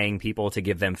were paying people to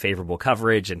give them favorable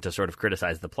coverage and to sort of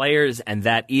criticize the players. And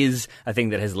that is a thing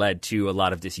that has led to a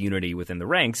lot of disunity within the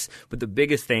ranks. But the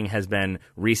biggest thing has been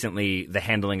recently the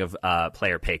handling of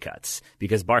player pay cuts,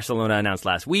 because Barcelona announced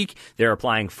last week they're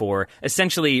applying for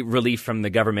essentially relief from the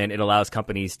government. It allows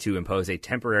companies to impose a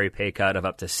temporary pay cut of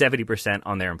up to 70%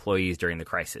 on their employees during the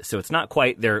crisis. So it's not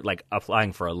quite they're like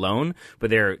applying for a loan, but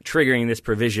they're triggering this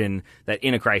provision that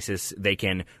in a crisis they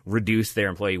can reduce their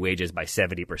employee wages by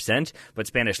 70%. But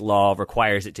Spanish law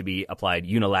requires it to be applied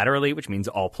unilaterally, which means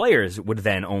all players would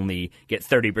then only get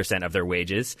 30% of their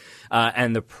wages.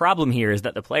 And the problem here is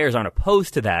that the players aren't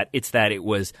opposed to that. It's that it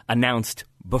was announced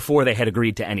before they had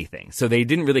agreed to anything. So they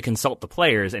didn't really consult the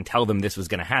players and tell them this was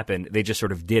going to happen. They just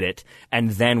sort of did it.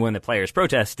 And then when the players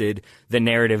protested, the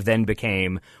narrative then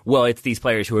became, well, it's these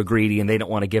players who are greedy and they don't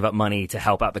want to give up money to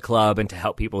help out the club and to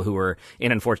help people who are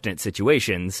in unfortunate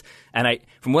situations. And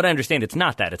from what I understand, it's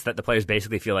not that. It's that the players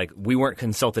basically feel like we weren't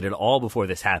consulted at all before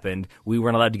this happened. We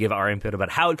weren't allowed to give our input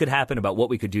about how it could happen, about what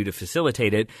we could do to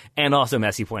facilitate it. And also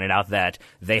Messi pointed out that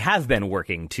they have been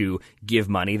working to give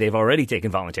money. They've already taken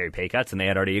voluntary pay cuts, and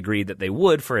they had already agreed that they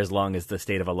would for as long as the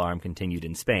state of alarm continued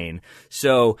in Spain.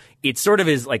 So it sort of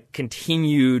is like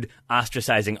continued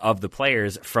ostracizing of the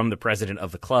players from the president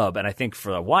of the club. And I think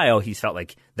for a while he's felt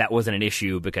like that wasn't an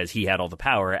issue because he had all the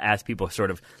power. As people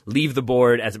sort of leave the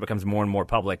board, as it becomes more and more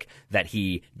public that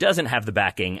he doesn't have the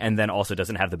backing, and then also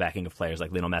doesn't have the backing of players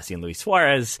like Lionel Messi and Luis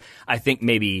Suarez, I think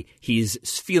maybe he's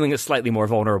feeling slightly more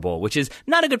vulnerable, which is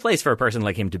not a good place for a person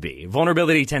like him to be.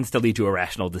 Vulnerability tends to lead to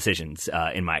irrational decisions,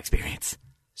 in my experience.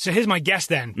 So here's my guess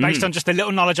then, based on just the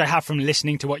little knowledge I have from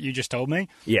listening to what you just told me.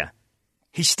 Yeah.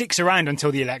 He sticks around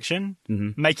until the election,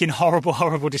 making horrible,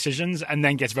 horrible decisions, and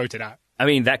then gets voted out. I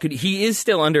mean, he is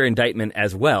still under indictment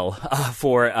as well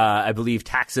for, I believe,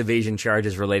 tax evasion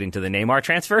charges relating to the Neymar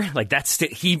transfer. Like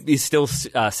he is still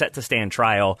set to stand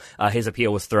trial. His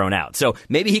appeal was thrown out. So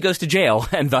maybe he goes to jail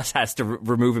and thus has to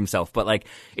remove himself. But like,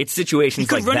 it's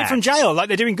situations like that. He could run it from jail like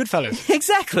they're doing Goodfellas.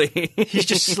 Exactly. He's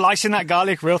just slicing that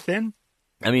garlic real thin.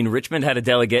 I mean, Richmond had a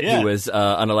delegate who was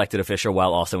an elected official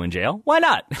while also in jail. Why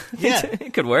not? Yeah.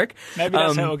 It could work. Maybe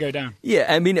that's how it'll go down. Yeah,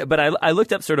 I mean, but I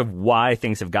looked up sort of why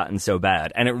things have gotten so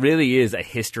bad, and it really is a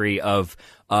history of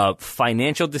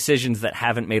financial decisions that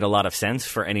haven't made a lot of sense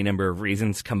for any number of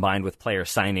reasons, combined with player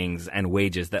signings and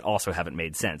wages that also haven't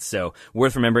made sense. So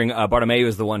worth remembering, Bartomeu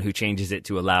is the one who changes it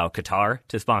to allow Qatar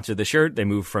to sponsor the shirt. They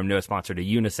moved from no sponsor to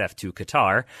UNICEF to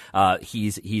Qatar.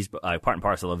 He's part and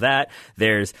parcel of that.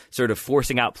 There's sort of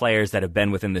forcing out players that have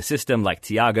been within the system, like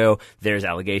Thiago. There's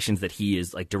allegations that he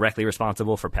is like directly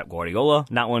responsible for Pep Guardiola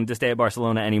not wanting to stay at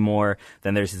Barcelona anymore.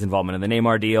 Then there's his involvement in the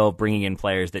Neymar deal, bringing in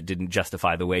players that didn't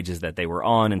justify the wages that they were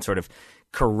on, and sort of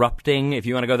corrupting, if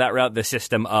you want to go that route, the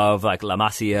system of like La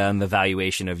Masia and the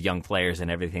valuation of young players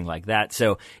and everything like that.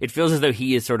 So it feels as though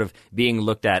he is sort of being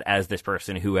looked at as this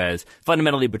person who has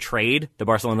fundamentally betrayed the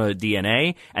Barcelona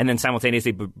DNA and then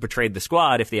simultaneously betrayed the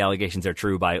squad, if the allegations are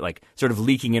true, by like sort of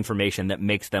leaking information that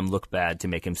makes them look bad to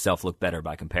make himself look better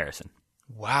by comparison.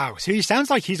 Wow. So he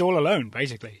sounds like he's all alone,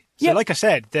 basically. So yeah. Like I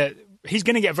said, that he's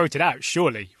going to get voted out,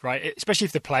 surely, right? Especially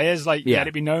if the players let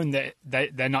it be known that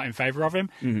they're not in favour of him.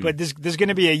 Mm-hmm. But there's going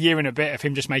to be a year and a bit of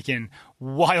him just making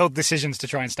wild decisions to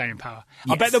try and stay in power.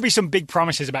 Yes. I bet there'll be some big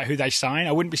promises about who they sign.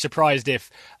 I wouldn't be surprised if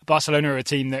Barcelona are a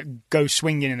team that goes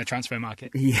swinging in the transfer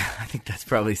market. Yeah, I think that's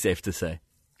probably safe to say.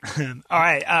 All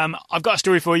right, I've got a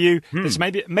story for you that's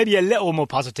maybe a little more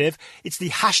positive. It's the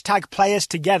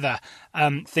 #PlayersTogether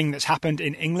thing that's happened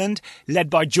in England,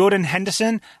 led by Jordan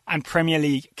Henderson and Premier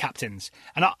League captains.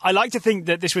 And I like to think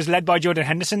that this was led by Jordan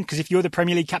Henderson because if you're the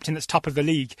Premier League captain that's top of the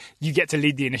league, you get to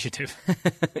lead the initiative.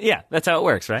 Yeah, that's how it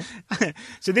works, right?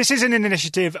 So this isn't an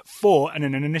initiative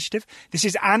This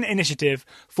is an initiative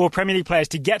for Premier League players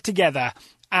to get together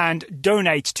and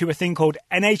donate to a thing called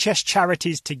NHS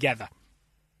Charities Together.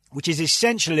 which is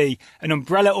essentially an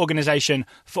umbrella organisation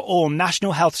for all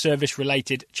National Health Service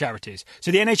related charities.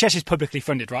 So the NHS is publicly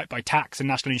funded, right, by tax and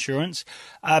national insurance.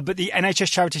 But the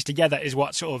NHS Charities Together is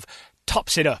what sort of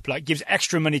tops it up, like gives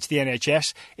extra money to the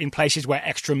NHS in places where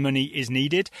extra money is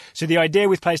needed. So the idea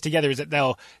with Players Together is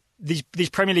that these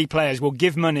Premier League players will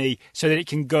give money so that it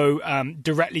can go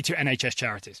directly to NHS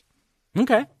charities.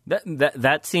 Okay,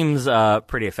 that seems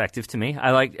pretty effective to me.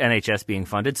 I like NHS being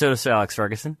funded. So does Sir Alex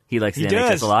Ferguson. He likes the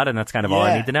NHS a lot, and that's kind of all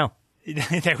I need to know.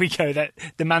 There we go.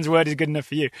 The man's word is good enough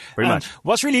for you. Pretty much.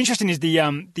 What's really interesting is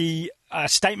the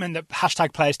statement that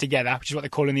hashtag Players Together, which is what they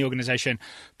call in the organisation,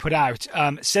 put out,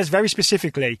 says very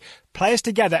specifically, Players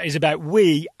Together is about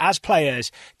we, as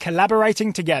players,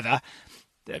 collaborating together,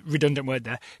 redundant word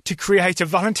there, to create a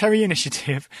voluntary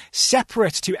initiative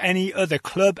separate to any other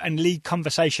club and league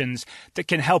conversations that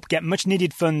can help get much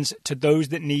needed funds to those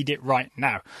that need it right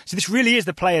now. So this really is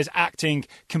the players acting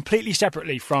completely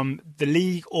separately from the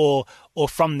league or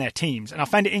from their teams. And I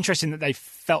find it interesting that they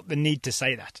felt the need to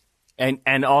say that.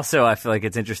 And also, I feel like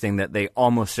it's interesting that they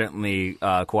almost certainly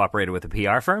cooperated with a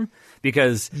PR firm,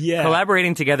 because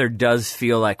collaborating together does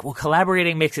feel like, well,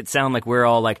 collaborating makes it sound like we're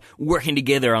all like working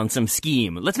together on some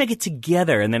scheme. Let's make it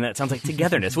together, and then it sounds like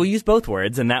togetherness. We'll use both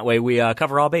words, and that way we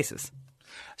cover all bases.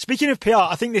 Speaking of PR,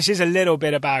 I think this is a little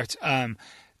bit about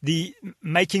the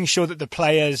making sure that the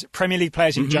players, Premier League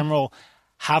players in general,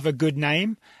 have a good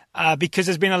name. Because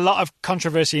there's been a lot of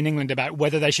controversy in England about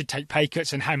whether they should take pay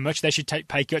cuts and how much they should take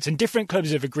pay cuts, and different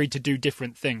clubs have agreed to do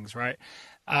different things, right?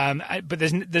 But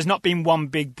there's not been one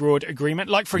big broad agreement.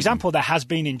 Like, for example, there has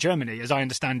been in Germany, as I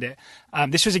understand it.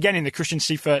 This was again in the Christian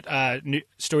Seifert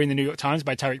story in the New York Times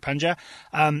by Tariq Panja.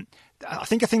 I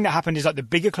think a thing that happened is like the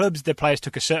bigger clubs, the players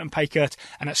took a certain pay cut,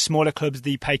 and at smaller clubs,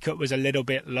 the pay cut was a little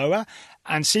bit lower.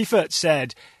 And Seifert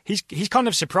said he's kind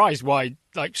of surprised why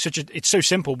it's so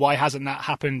simple. Why hasn't that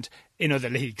happened in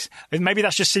other leagues? And maybe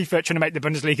that's just Seifert trying to make the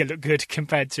Bundesliga look good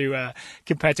compared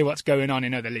to what's going on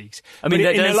in other leagues. I mean,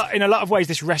 in a lot of ways,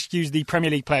 this rescues the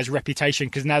Premier League players' reputation,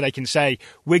 because now they can say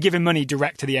we're giving money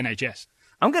direct to the NHS.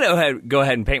 I'm going to go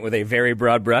ahead and paint with a very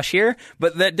broad brush here,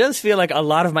 but that does feel like a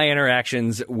lot of my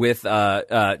interactions with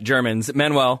Germans.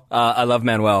 Manuel, I love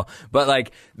Manuel, but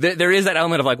like there is that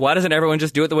element of like, why doesn't everyone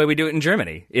just do it the way we do it in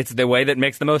Germany? It's the way that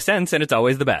makes the most sense, and it's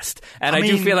always the best. And I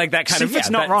do feel like that kind of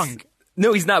Seifert's not wrong.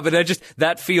 No, he's not, but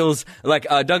that feels like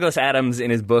Douglas Adams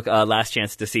in his book Last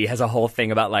Chance to See has a whole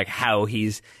thing about like how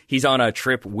he's on a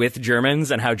trip with Germans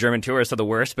and how German tourists are the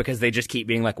worst because they just keep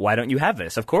being like, why don't you have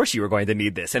this? Of course you were going to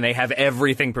need this. And they have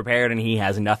everything prepared and he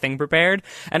has nothing prepared.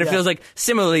 And it feels like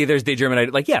similarly there's the German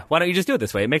idea, like, yeah, why don't you just do it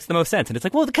this way? It makes the most sense. And it's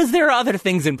like, well, because there are other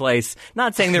things in place.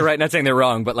 Not saying they're right, not saying they're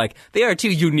wrong, but like they are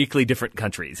two uniquely different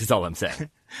countries is all I'm saying.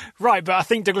 Right, but I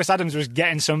think Douglas Adams was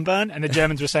getting sunburn and the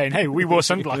Germans were saying, hey, we wore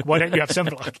sunblock. Why don't you have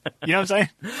sunblock? You know what I'm saying?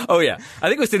 Oh, yeah. I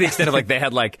think it was to the extent of like they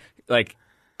had like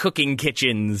cooking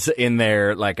kitchens in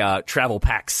their like travel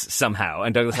packs somehow.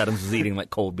 And Douglas Adams was eating like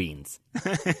cold beans.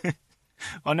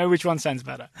 I know which one sounds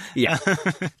better. Yeah.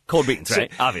 Cold beans,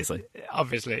 right? Obviously.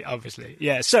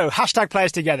 Yeah. So hashtag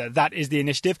Players Together. That is the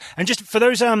initiative. And just for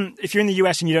those, if you're in the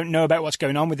US and you don't know about what's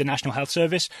going on with the National Health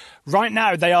Service, right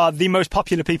now they are the most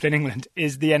popular people in England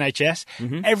is the NHS.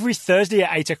 Mm-hmm. Every Thursday at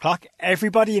 8:00,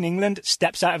 everybody in England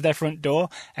steps out of their front door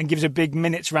and gives a big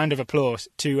minute's round of applause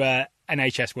to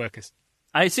NHS workers.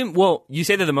 I assume, well, you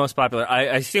say they're the most popular. I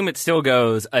assume it still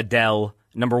goes Adele,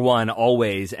 number one,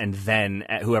 always, and then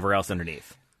whoever else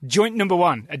underneath. Joint number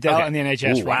one, Adele and the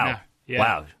NHS right now. Yeah.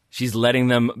 Wow. She's letting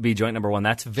them be joint number one.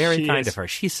 That's very kind of her.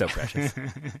 She's so precious.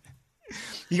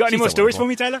 You got any more stories for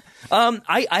me, Taylor?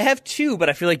 I have two, but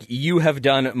I feel like you have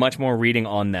done much more reading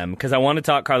on them because I want to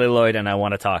talk Carly Lloyd and I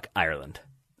want to talk Ireland.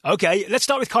 Okay, let's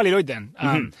start with Carly Lloyd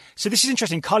then. So this is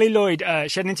interesting. Carly Lloyd,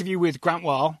 she had an interview with Grant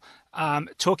Wahl,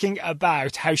 talking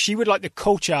about how she would like the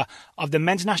culture of the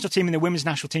men's national team and the women's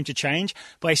national team to change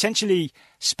by essentially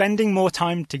spending more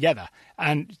time together.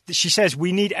 And she says,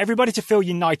 we need everybody to feel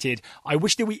united. I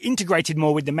wish that we integrated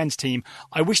more with the men's team.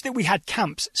 I wish that we had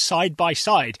camps side by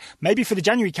side. Maybe for the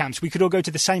January camps, we could all go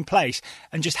to the same place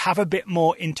and just have a bit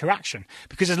more interaction.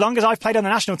 Because as long as I've played on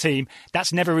the national team,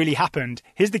 that's never really happened.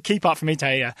 Here's the key part for me,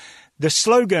 Taya. The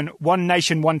slogan, one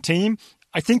nation, one team,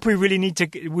 I think we really need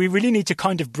to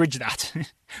kind of bridge that.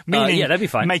 Meaning, yeah, that'd be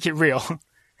fine. Make it real.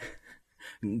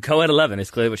 Co-ed 11 is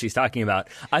clearly what she's talking about.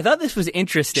 I thought this was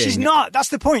interesting. She's not. That's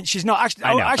the point. She's not. Actually,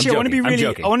 I know. I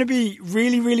want to be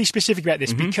really specific about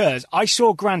this because I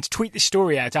saw Grant tweet this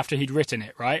story out after he'd written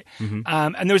it, right?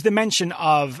 And there was the mention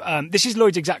of, this is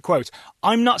Lloyd's exact quote,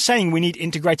 "I'm not saying we need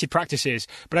integrated practices,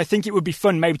 but I think it would be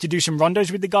fun maybe to do some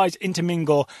rondos with the guys,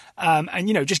 intermingle, and,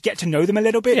 just get to know them a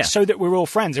little bit so that we're all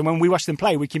friends. And when we watch them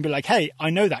play, we can be like, hey, I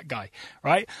know that guy,"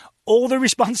 right? All the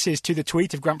responses to the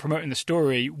tweet of Grant promoting the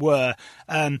story were,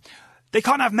 they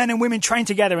can't have men and women train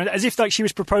together, as if like she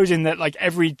was proposing that like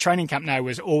every training camp now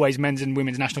was always men's and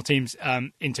women's national teams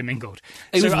intermingled.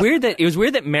 It was weird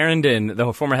that Marindon,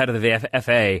 the former head of the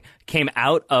FA, came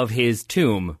out of his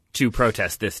tomb to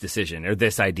protest this decision or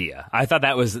this idea. I thought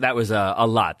that was a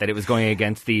lot, that it was going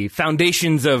against the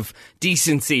foundations of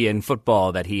decency in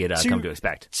football that he had come to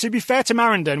expect. To be fair to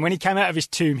Marindon, when he came out of his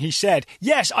tomb, he said,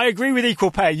 "Yes, I agree with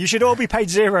equal pay. You should all be paid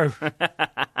zero."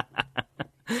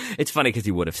 It's funny because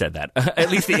he would have said that. At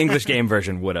least the English game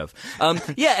version would have.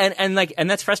 And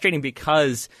that's frustrating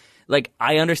because like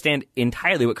I understand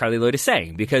entirely what Carly Lloyd is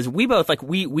saying, because we both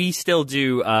we still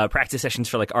do practice sessions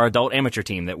for like our adult amateur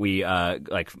team that we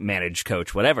manage,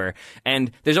 coach, whatever.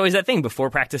 And there's always that thing before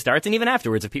practice starts and even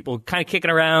afterwards of people kind of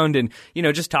kicking around and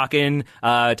just talking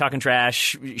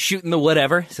trash, shooting the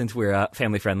whatever, since we're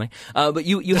family friendly. But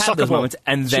you have those moments,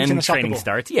 and then training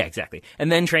starts. Yeah, exactly. And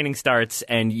then training starts,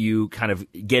 and you kind of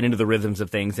get into the rhythms of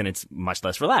things, and it's much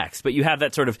less relaxed. But you have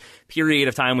that sort of period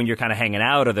of time when you're kind of hanging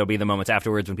out, or there'll be the moments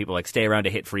afterwards when people stay around to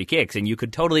hit free kicks, and you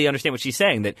could totally understand what she's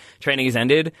saying, that training has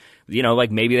ended,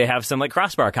 maybe they have some like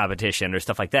crossbar competition or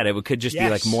stuff like that. It could just be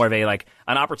like more of a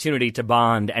an opportunity to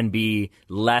bond and be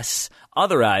less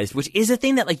otherized, which is a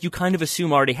thing that you kind of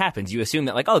assume already happens. You assume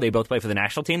that they both play for the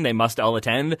national team, they must all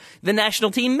attend the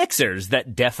national team mixers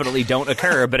that definitely don't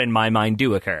occur, but in my mind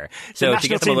do occur. So to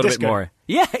get them a little bit more,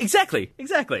 exactly.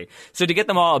 So to get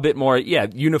them all a bit more,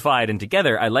 unified and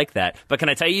together, I like that. But can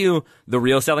I tell you the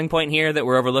real selling point here that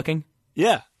we're overlooking?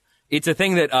 Yeah. It's a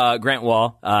thing that Grant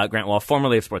Wall,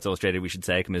 formerly of Sports Illustrated, we should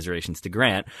say, commiserations to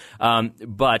Grant.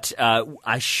 But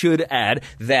I should add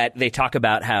that they talk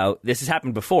about how this has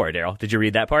happened before, Daryl. Did you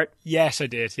read that part? Yes, I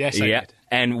did. I did.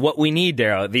 And what we need,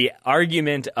 Daryl, the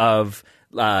argument of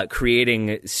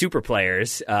creating super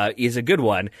players is a good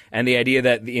one. And the idea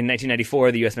that in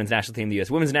 1994, the U.S. men's national team, the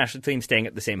U.S. women's national team staying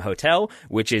at the same hotel,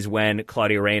 which is when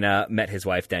Claudio Reyna met his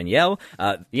wife Danielle,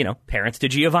 parents to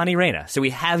Giovanni Reyna. So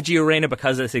we have Gio Reyna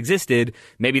because this existed.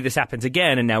 Maybe this happens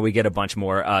again, and now we get a bunch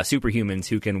more superhumans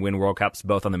who can win World Cups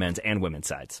both on the men's and women's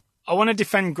sides. I want to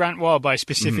defend Grant Wall by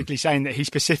specifically saying that he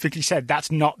specifically said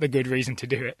that's not the good reason to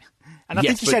do it. And I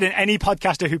think he said in any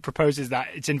podcaster who proposes that,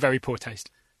 it's in very poor taste.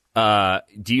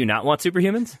 Do you not want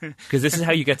superhumans? Because this is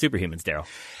how you get superhumans, Daryl.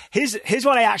 Here's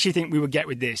what I actually think we would get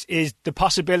with this is the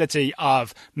possibility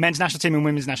of men's national team and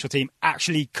women's national team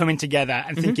actually coming together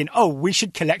and thinking, we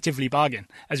should collectively bargain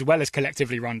as well as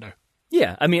collectively rondo.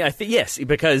 Yeah, I mean, I think yes,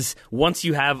 because once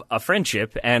you have a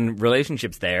friendship and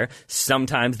relationships there,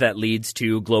 sometimes that leads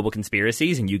to global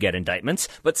conspiracies and you get indictments,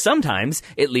 but sometimes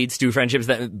it leads to friendships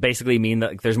that basically mean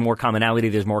that there's more commonality,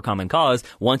 there's more common cause.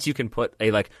 Once you can put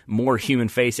a more human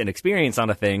face and experience on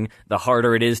a thing, the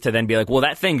harder it is to then be like, well,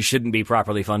 that thing shouldn't be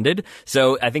properly funded.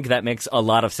 So I think that makes a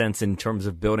lot of sense in terms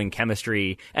of building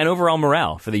chemistry and overall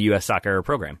morale for the U.S. soccer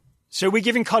program. So are we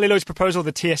giving Carly Lloyd's proposal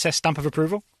the TSS stamp of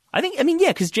approval?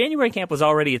 Because January camp was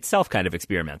already itself kind of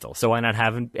experimental. So why not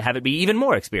have it be even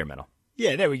more experimental?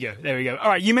 Yeah, there we go. All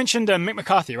right, you mentioned Mick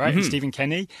McCarthy, right, and Stephen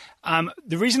Kenny.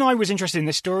 The reason I was interested in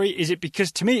this story is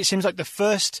because to me it seems like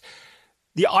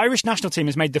the Irish national team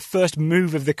has made the first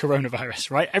move of the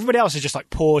coronavirus, right? Everybody else has just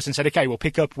paused and said, okay, we'll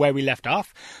pick up where we left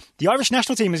off. The Irish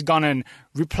national team has gone and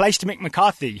replaced Mick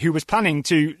McCarthy, who was planning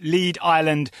to lead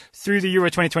Ireland through the Euro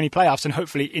 2020 playoffs and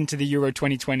hopefully into the Euro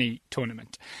 2020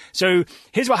 tournament. So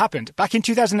here's what happened. Back in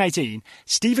 2018,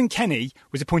 Stephen Kenny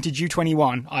was appointed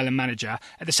U21 Ireland manager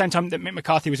at the same time that Mick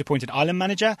McCarthy was appointed Ireland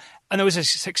manager. And there was a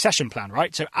succession plan,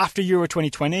 right? So after Euro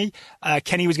 2020,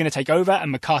 Kenny was going to take over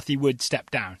and McCarthy would step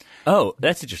down. Oh,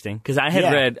 that's interesting, because I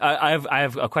had read. I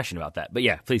have a question about that, but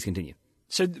yeah, please continue.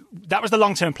 So that was the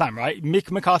long-term plan, right?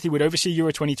 Mick McCarthy would oversee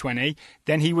Euro 2020,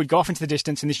 then he would go off into the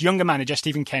distance, and this younger manager,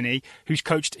 Stephen Kenny, he's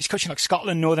coaching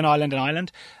Scotland, Northern Ireland, and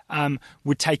Ireland,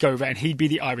 would take over, and he'd be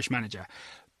the Irish manager.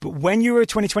 But when Euro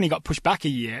 2020 got pushed back a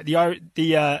year,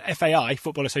 the FAI,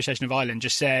 Football Association of Ireland,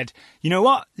 just said, you know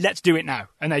what, let's do it now.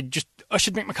 And they just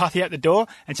ushered Mick McCarthy out the door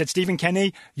and said, Stephen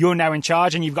Kenny, you're now in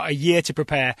charge, and you've got a year to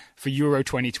prepare for Euro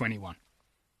 2021.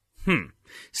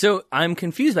 So I'm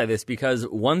confused by this because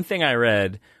one thing I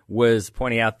read was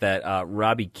pointing out that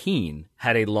Robbie Keane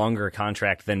had a longer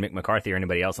contract than Mick McCarthy or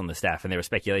anybody else on the staff, and there was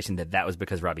speculation that that was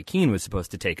because Robbie Keane was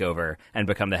supposed to take over and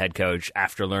become the head coach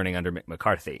after learning under Mick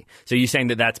McCarthy. So you saying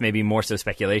that that's maybe more so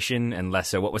speculation and less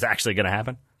so what was actually going to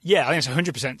happen? Yeah, I think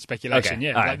it's 100% speculation. Okay.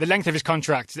 Yeah, All right. the length of his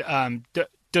contract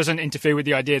doesn't interfere with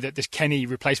the idea that this Kenny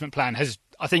replacement plan has,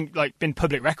 I think, been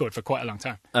public record for quite a long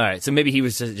time. All right, so maybe he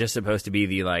was just supposed to be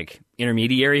the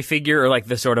intermediary figure, or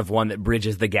the sort of one that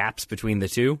bridges the gaps between the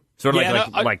two, sort of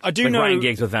I do know Ryan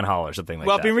Giggs with Van Hall or something like that.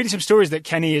 Well, I've been reading some stories that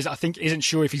Kenny isn't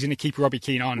sure if he's going to keep Robbie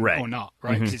Keane on or not,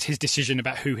 right? Because it's his decision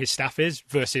about who his staff is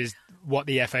versus what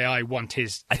the FAI want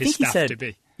his staff to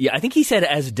be. Yeah, I think he said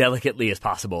as delicately as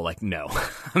possi no.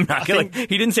 I'm not going to...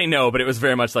 He didn't say no, but it was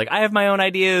very much I have my own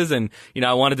ideas, and,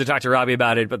 I wanted to talk to Robbie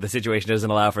about it, but the situation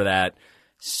doesn't allow for that.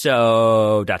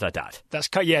 So, ... That's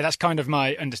kind of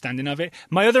my understanding of it.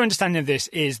 My other understanding of this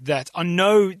is that I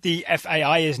know the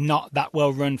FAI is not that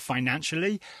well run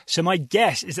financially, so my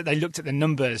guess is that they looked at the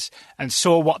numbers and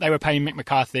saw what they were paying Mick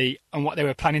McCarthy and what they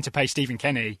were planning to pay Stephen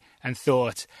Kenny and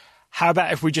thought, how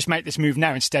about if we just make this move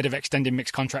now instead of extending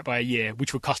Mick's contract by a year,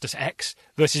 which would cost us X,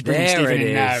 versus bringing Stephen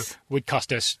in now would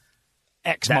cost us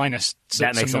X minus some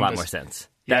That makes numbers. a lot more sense.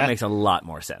 That makes a lot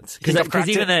more sense. Because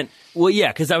even then,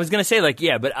 because I was going to say,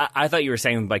 but I thought you were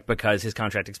saying, because his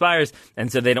contract expires,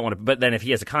 and so they don't want to, but then if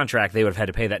he has a contract, they would have had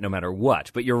to pay that no matter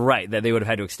what. But you're right, that they would have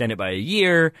had to extend it by a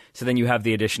year, so then you have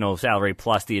the additional salary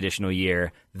plus the additional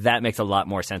year. That makes a lot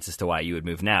more sense as to why you would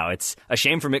move now. It's a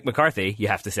shame for Mick McCarthy, you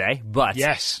have to say, but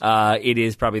yes. It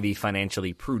is probably the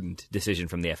financially prudent decision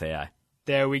from the FAI.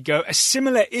 There we go. A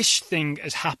similar-ish thing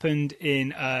has happened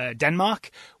in Denmark,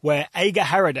 where Ager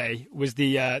Haraday was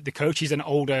the coach. He's an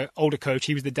older coach.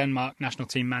 He was the Denmark national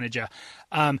team manager.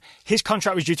 His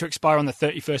contract was due to expire on the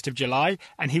 31st of July,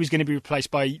 and he was going to be replaced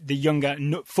by the younger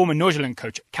former Nordsjælland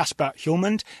coach, Kasper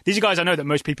Hjulmand. These are guys I know that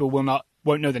most people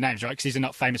won't know the names, right? Because these are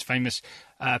not famous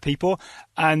people.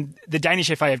 And the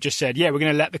Danish FA have just said, we're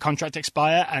going to let the contract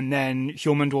expire, and then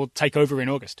Hjulmand will take over in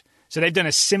August. So they've done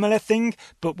a similar thing,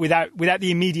 but without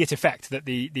the immediate effect that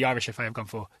the Irish FA have gone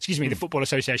for. Excuse me, the Football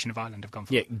Association of Ireland have gone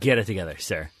for. Yeah, get it together,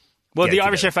 sir. Well, the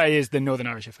Irish FA is the Northern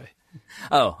Irish FA.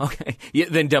 Oh, okay. Yeah,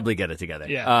 then doubly get it together.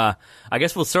 Yeah. I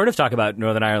guess we'll sort of talk about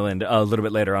Northern Ireland a little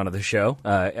bit later on in the show,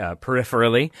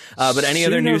 peripherally. But any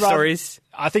other news stories?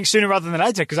 I think sooner rather than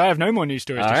later, because I have no more news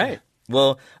stories. All right.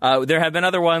 Well, there have been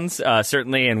other ones,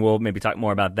 certainly, and we'll maybe talk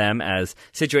more about them as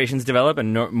situations develop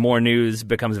and more news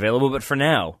becomes available. But for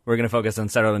now, we're going to focus on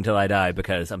Sunderland Till I Die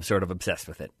because I'm sort of obsessed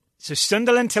with it. So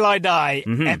Sunderland Till I Die,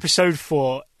 episode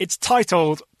 4. It's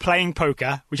titled Playing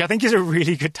Poker, which I think is a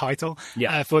really good title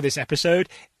for this episode.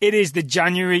 It is the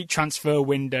January transfer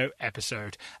window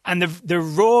episode. And the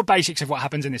raw basics of what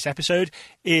happens in this episode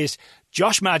is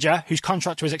Josh Maja, whose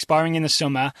contract was expiring in the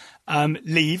summer,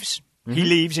 leaves. He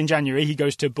leaves in January. He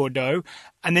goes to Bordeaux.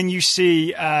 And then you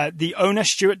see the owner,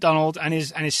 Stuart Donald, and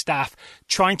his staff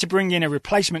trying to bring in a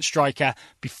replacement striker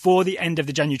before the end of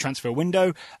the January transfer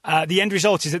window. The end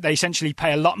result is that they essentially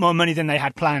pay a lot more money than they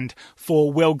had planned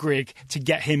for Will Grigg to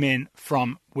get him in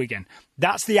from Wigan.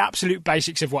 That's the absolute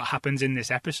basics of what happens in this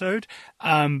episode.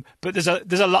 But there's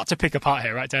a lot to pick apart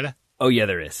here, right, Taylor? Oh, yeah,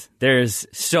 there is. There's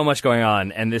so much going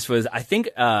on. And this was, I think,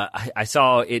 I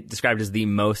saw it described as the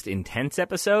most intense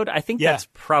episode. I think that's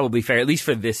probably fair, at least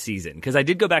for this season. Because I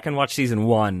did go back and watch season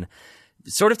 1,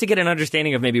 sort of to get an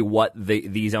understanding of maybe what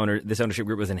this ownership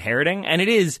group was inheriting. And it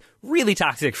is really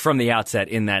toxic from the outset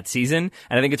in that season.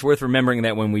 And I think it's worth remembering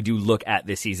that when we do look at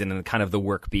this season and kind of the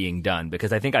work being done.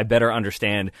 Because I think I better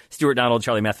understand Stuart Donald,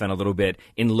 Charlie Methven a little bit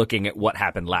in looking at what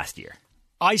happened last year.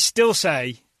 I still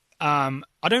say...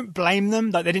 I don't blame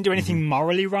them. They didn't do anything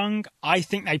morally wrong. I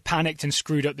think they panicked and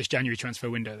screwed up this January transfer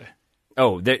window, though.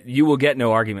 Oh, you will get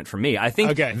no argument from me. I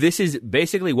think this is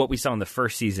basically what we saw in the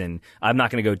first season. I'm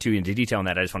not going to go too into detail on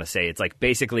that. I just want to say it's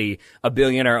basically a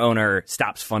billionaire owner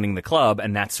stops funding the club,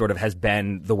 and that sort of has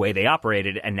been the way they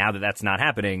operated. And now that that's not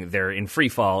happening, they're in free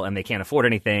fall and they can't afford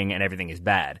anything and everything is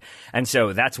bad. And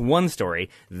so that's one story.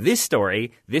 This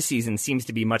season seems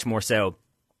to be much more so.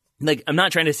 I'm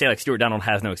not trying to say Stuart Donald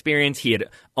has no experience. He had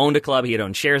owned a club. He had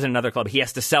owned shares in another club. He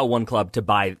has to sell one club to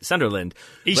buy Sunderland.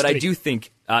 But I do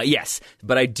think Yes,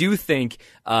 but I do think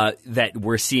that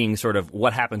we're seeing sort of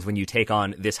what happens when you take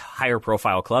on this higher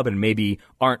profile club and maybe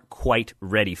aren't quite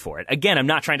ready for it. Again, I'm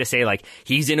not trying to say like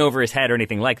he's in over his head or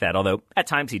anything like that, although at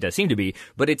times he does seem to be,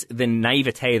 but it's the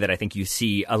naivete that I think you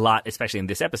see a lot, especially in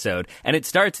this episode. And it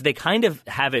starts, they kind of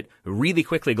have it really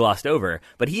quickly glossed over,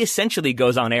 but he essentially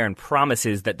goes on air and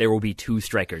promises that there will be 2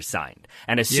 strikers signed.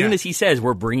 And as soon as he says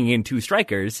we're bringing in 2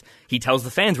 strikers, he tells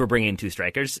the fans we're bringing in 2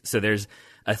 strikers. So there's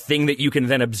a thing that you can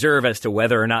then observe as to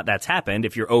whether or not that's happened.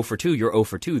 If you're 0 for 2, you're 0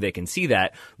 for 2. They can see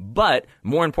that. But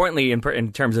more importantly,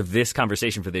 in terms of this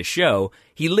conversation for this show,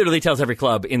 he literally tells every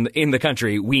club in the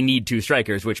country, we need 2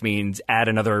 strikers, which means add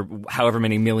another however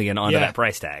many million onto that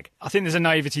price tag. I think there's a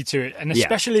naivety to it. And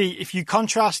especially if you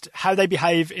contrast how they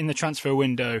behave in the transfer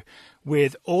window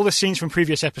with all the scenes from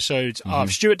previous episodes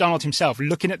of Stuart Donald himself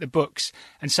looking at the books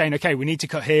and saying, okay, we need to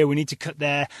cut here, we need to cut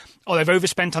there. Oh, they've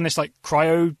overspent on this like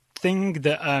cryo thing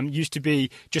that used to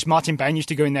be just Martin Bain used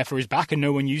to go in there for his back and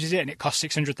no one uses it and it costs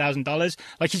 $600,000.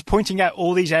 Like he's pointing out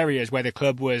all these areas where the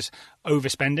club was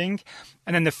overspending.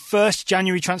 And then the first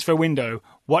January transfer window,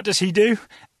 what does he do?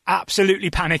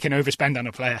 Absolutely panic and overspend on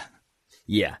a player.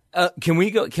 Yeah. Can we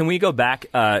go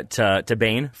back to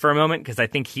Bain for a moment? Because I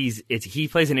think he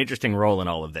plays an interesting role in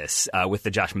all of this with the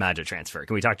Josh Maja transfer.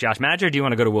 Can we talk Josh Maja, or do you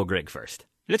want to go to Will Grigg first?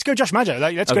 Let's go Josh Maja.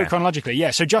 Let's go chronologically.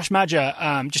 Yeah. So Josh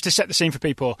Maja, just to set the scene for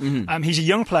people, he's a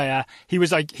young player. He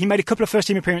made a couple of first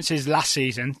team appearances last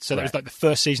season. So that was like the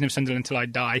first season of Sunderland Till I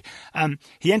Die.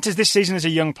 He enters this season as a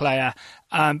young player,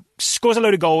 scores a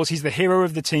load of goals. He's the hero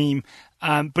of the team.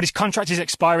 But his contract is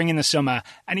expiring in the summer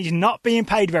and he's not being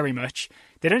paid very much.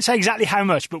 They don't say exactly how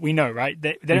much, but we know, right?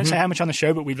 They don't say how much on the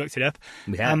show, but we've looked it up.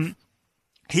 We have.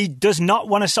 He does not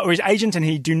want to, or his agent and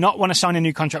he do not want to sign a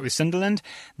new contract with Sunderland.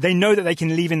 They know that they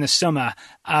can leave in the summer,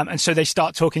 and so they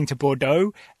start talking to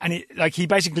Bordeaux, and he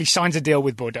basically signs a deal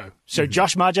with Bordeaux. So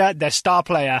Josh Maja, their star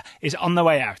player, is on the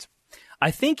way out. I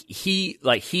think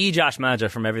Josh Maja,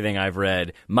 from everything I've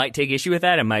read, might take issue with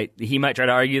that and he might try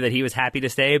to argue that he was happy to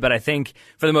stay. But I think,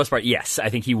 for the most part, yes, I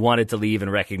think he wanted to leave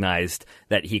and recognized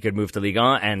that he could move to Ligue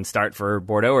 1 and start for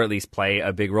Bordeaux, or at least play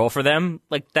a big role for them.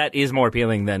 Like, that is more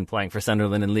appealing than playing for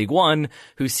Sunderland in League 1,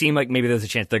 who seem like maybe there's a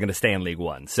chance they're going to stay in League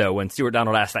 1. So when Stuart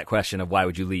Donald asked that question of why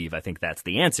would you leave, I think that's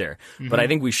the answer. But I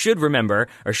think we should remember,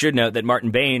 or should note, that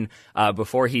Martin Bain,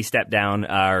 before he stepped down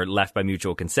or left by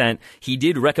mutual consent, he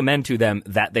did recommend to them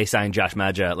that they signed Josh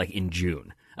Maja like in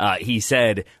June. He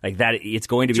said like that it's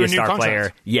going to be a star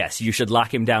player. Yes, you should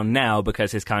lock him down now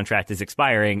because his contract is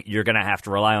expiring. You're going to have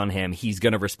to rely on him. He's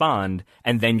going to respond,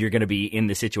 and then you're going to be in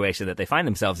the situation that they find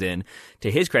themselves in. To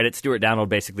his credit, Stuart Donald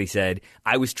basically said,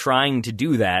 I was trying to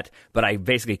do that, but I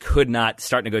basically could not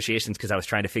start negotiations because I was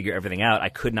trying to figure everything out. I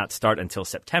could not start until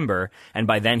September, and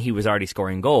by then he was already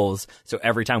scoring goals. So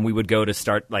every time we would go to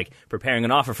start like preparing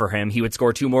an offer for him, he would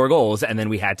score 2 more goals, and then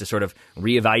we had to sort of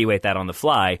reevaluate that on the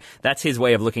fly. That's his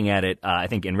way of looking at it, I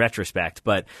think, in retrospect.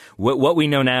 But what we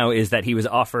know now is that he was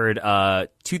offered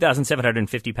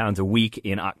 £2,750 a week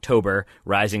in October,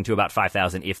 rising to about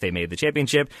 $5,000 if they made the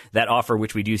championship. That offer,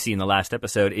 which we do see in the last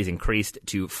episode, is increased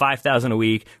to $5,000 a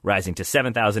week, rising to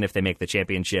 $7,000 if they make the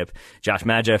championship. Josh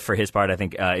Maja, for his part, I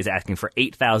think, is asking for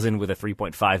 $8,000 with a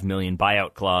 $3.5 million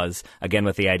buyout clause, again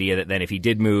with the idea that then if he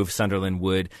did move, Sunderland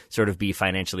would sort of be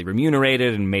financially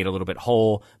remunerated and made a little bit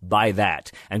whole by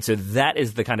that. And so that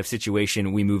is the kind of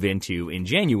situation we move into in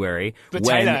January. But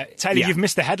Taylor, you've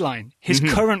missed the headline. His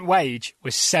current wage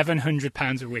was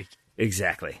 £700 a week.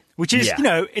 Exactly. Which is,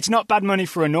 it's not bad money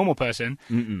for a normal person,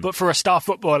 but for a star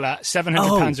footballer,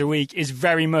 £700 a week is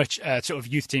very much a sort of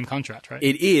youth team contract, right?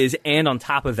 It is, and on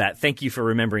top of that, thank you for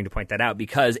remembering to point that out,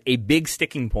 because a big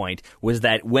sticking point was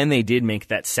that when they did make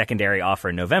that secondary offer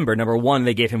in November, number one,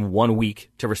 they gave him 1 week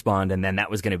to respond, and then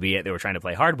that was going to be it. They were trying to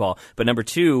play hardball. But number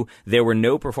two, there were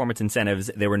no performance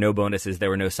incentives, there were no bonuses, there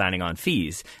were no signing on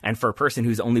fees. And for a person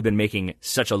who's only been making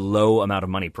such a low amount of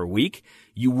money per week,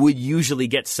 you would usually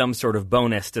get some sort of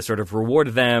bonus to sort of reward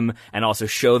them and also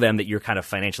show them that you're kind of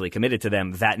financially committed to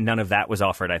them. That none of that was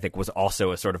offered, I think, was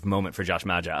also a sort of moment for Josh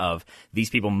Maja of these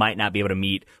people might not be able to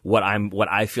meet what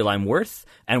I feel I'm worth,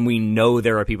 and we know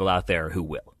there are people out there who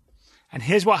will. And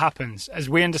here's what happens, as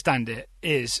we understand it,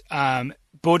 is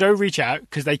Bordeaux reach out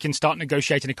because they can start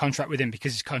negotiating a contract with him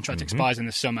because his contract expires in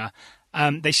the summer.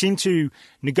 They seem to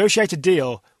negotiate a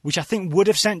deal which I think would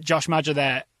have sent Josh Maja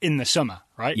there in the summer,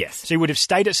 right? Yes. So he would have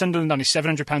stayed at Sunderland on his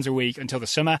 £700 a week until the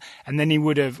summer, and then he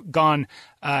would have gone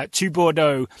to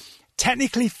Bordeaux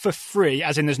technically for free,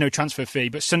 as in there's no transfer fee,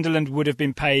 but Sunderland would have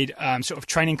been paid sort of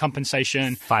training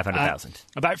compensation. 500,000.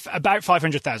 About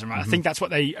 500,000, right? I think that's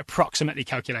what they approximately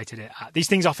calculated it at. These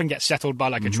things often get settled by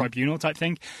like a tribunal type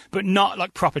thing, but not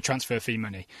like proper transfer fee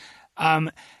money.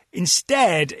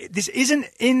 Instead, this isn't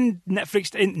in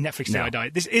Netflix Till I Die.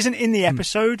 This isn't in the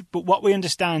episode, but what we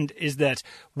understand is that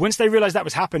once they realised that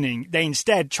was happening, they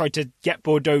instead tried to get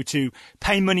Bordeaux to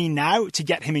pay money now to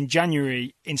get him in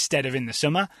January instead of in the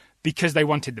summer because they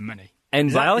wanted the money. And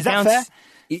is that fair?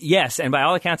 Yes, and by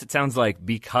all accounts, it sounds like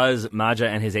because Maja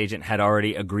and his agent had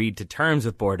already agreed to terms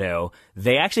with Bordeaux,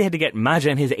 they actually had to get Maja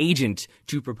and his agent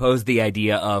to propose the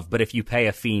idea of, but if you pay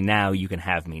a fee now, you can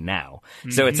have me now.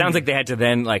 So it sounds like they had to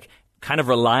then, like, kind of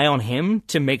rely on him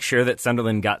to make sure that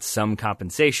Sunderland got some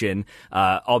compensation,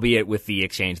 albeit with the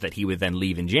exchange that he would then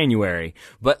leave in January.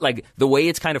 But like the way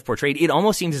it's kind of portrayed, it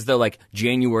almost seems as though like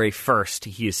January 1st,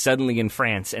 he is suddenly in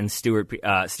France and Stuart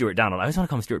Donald, I always want to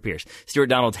call him Stuart Pearce, Stuart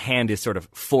Donald's hand is sort of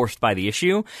forced by the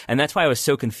issue. And that's why I was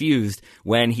so confused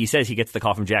when he says he gets the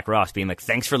call from Jack Ross being like,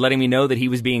 thanks for letting me know that he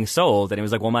was being sold. And it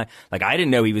was like, well, I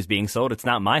didn't know he was being sold. It's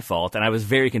not my fault. And I was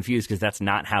very confused because that's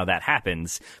not how that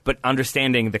happens. But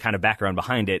understanding the kind of background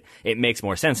behind it, it makes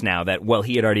more sense now that, well,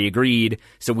 he had already agreed,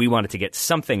 so we wanted to get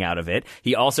something out of it.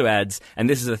 He also adds, and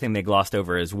this is the thing they glossed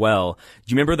over as well,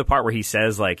 do you remember the part where he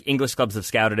says, like, English clubs have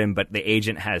scouted him, but the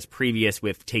agent has previous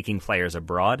with taking players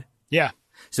abroad? Yeah.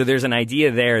 So there's an idea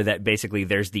there that basically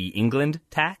there's the England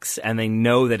tax, and they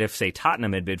know that if, say,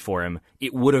 Tottenham had bid for him,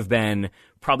 it would have been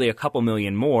probably a couple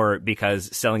million more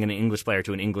because selling an English player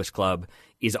to an English club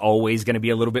is always going to be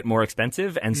a little bit more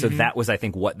expensive. And so that was, I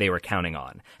think, what they were counting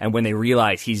on. And when they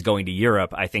realize he's going to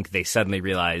Europe, I think they suddenly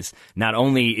realize not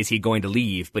only is he going to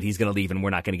leave, but he's going to leave and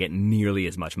we're not going to get nearly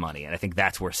as much money. And I think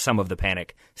that's where some of the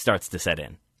panic starts to set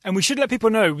in. And we should let people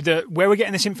know that where we're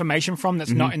getting this information from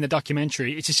that's not in the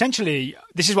documentary, it's essentially,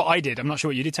 this is what I did. I'm not sure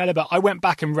what you did, Taylor, but I went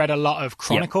back and read a lot of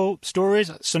Chronicle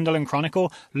stories, Sunderland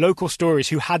Chronicle, local stories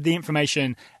who had the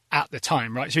information at the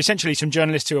time, right? So essentially some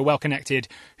journalists who are well connected,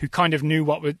 who kind of knew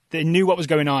what was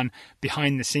going on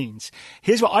behind the scenes.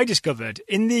 Here's what I discovered.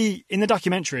 In the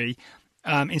documentary,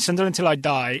 in Sunderland Till I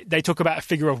Die, they talk about a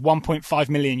figure of 1.5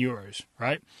 million euros,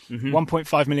 right?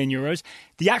 1.5 million euros.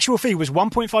 The actual fee was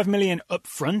 1.5 million up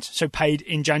front, so paid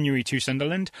in January to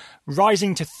Sunderland,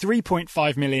 rising to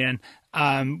 3.5 million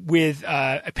with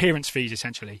appearance fees,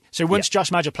 essentially. So once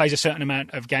Josh Maja plays a certain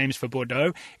amount of games for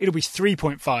Bordeaux, it'll be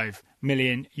 3.5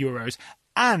 million euros.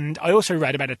 And I also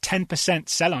read about a 10%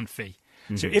 sell-on fee.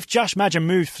 So if Josh Maja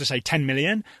moves for, say, 10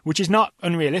 million, which is not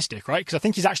unrealistic, right? Because I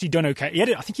think he's actually done okay.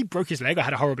 I think he broke his leg or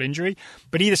had a horrible injury.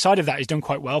 But either side of that, he's done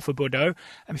quite well for Bordeaux.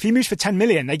 And if he moves for 10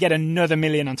 million, they get another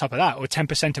million on top of that, or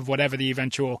 10% of whatever the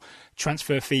eventual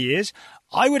transfer fee is.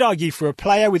 I would argue for a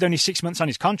player with only 6 months on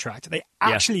his contract, they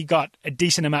actually got a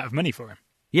decent amount of money for him.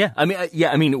 Yeah, I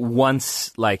mean,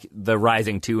 once like the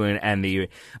rising to and the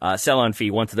sell-on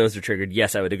fee, once those are triggered,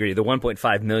 yes, I would agree. The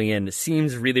 1.5 million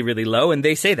seems really, really low, and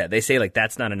they say that. They say like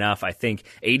that's not enough. I think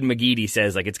Aidan McGeady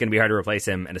says like it's going to be hard to replace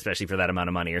him, and especially for that amount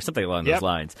of money or something along those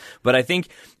lines. But I think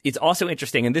it's also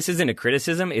interesting, and this isn't a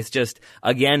criticism. It's just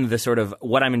again the sort of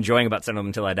what I'm enjoying about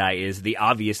Sunderland Till I Die is the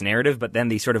obvious narrative, but then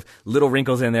these sort of little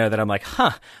wrinkles in there that I'm like,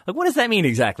 like what does that mean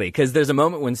exactly? Because there's a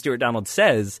moment when Stuart Donald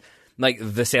says, like,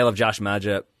 the sale of Josh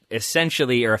Maja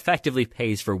essentially or effectively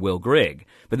pays for Will Grigg.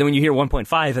 But then when you hear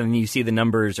 1.5 and then you see the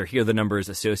numbers or hear the numbers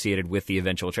associated with the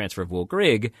eventual transfer of Will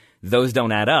Grigg, those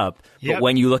don't add up. Yep. But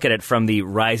when you look at it from the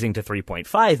rising to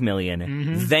 3.5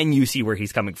 million, then you see where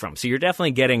he's coming from. So you're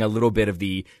definitely getting a little bit of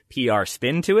the PR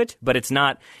spin to it, but it's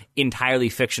not entirely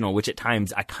fictional, which at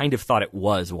times I kind of thought it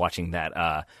was watching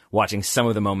that, watching some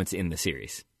of the moments in the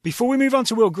series. Before we move on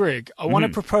to Will Grigg, I want to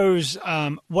propose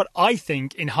what I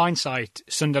think, in hindsight,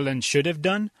 Sunderland should have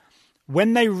done.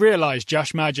 When they realised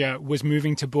Josh Maja was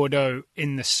moving to Bordeaux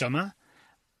in the summer,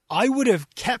 I would have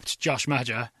kept Josh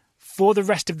Maja for the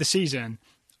rest of the season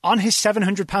on his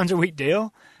 £700 a week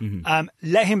deal,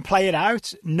 let him play it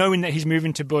out, knowing that he's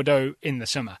moving to Bordeaux in the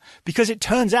summer. Because it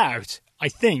turns out, I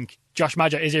think, Josh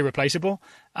Maja is irreplaceable,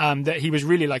 that he was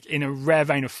really like in a rare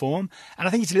vein of form. And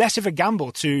I think it's less of a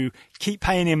gamble to keep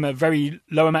paying him a very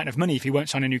low amount of money if he won't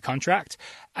sign a new contract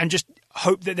and just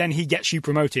hope that then he gets you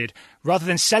promoted rather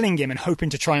than selling him and hoping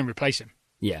to try and replace him.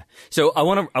 Yeah. So I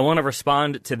want to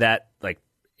respond to that, like,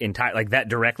 that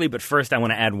directly, but first I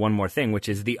want to add one more thing, which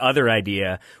is the other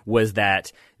idea was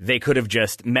that they could have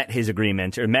just met his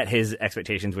agreement or met his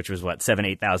expectations, which was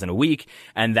 $7,000-8,000 a week,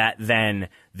 and that then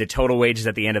the total wages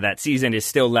at the end of that season is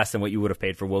still less than what you would have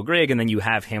paid for Will Grigg, and then you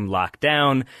have him locked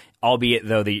down, albeit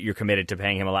though that you're committed to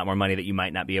paying him a lot more money that you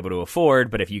might not be able to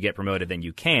afford, but if you get promoted, then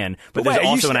you can. But there's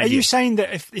also an idea. Are you saying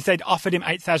that if they'd offered him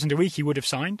 $8,000 a week, he would have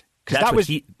signed? That's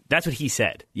what he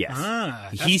said. Yes,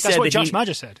 that's what Josh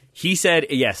Maja said. He said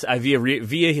yes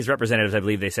via his representatives. I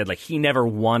believe they said he never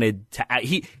wanted to.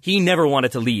 He never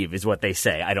wanted to leave, is what they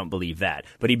say. I don't believe that,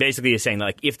 but he basically is saying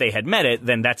that if they had met it,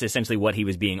 then that's essentially what he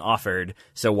was being offered.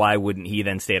 So why wouldn't he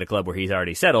then stay at a club where he's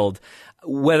already settled?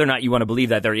 Whether or not you want to believe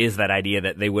that, there is that idea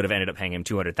that they would have ended up paying him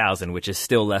 $200,000, which is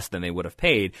still less than they would have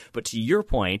paid. But to your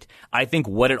point, I think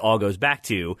what it all goes back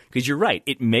to, because you're right,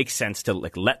 it makes sense to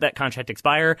let that contract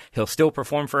expire. He'll still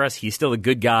perform for us. He's still a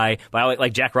good guy. But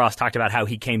like Jack Ross talked about how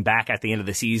he came back at the end of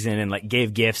the season and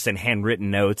gave gifts and handwritten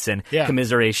notes and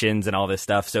commiserations and all this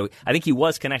stuff. So I think he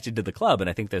was connected to the club, and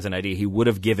I think there's an idea he would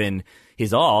have given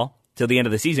his all till the end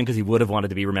of the season because he would have wanted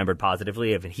to be remembered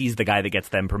positively. If he's the guy that gets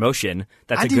them promotion,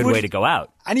 that's a good way to go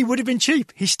out. And he would have been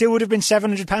cheap. He still would have been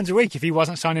 £700 a week if he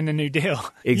wasn't signing a new deal.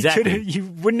 Exactly. You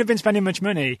wouldn't have been spending much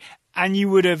money, and you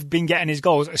would have been getting his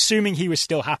goals, assuming he was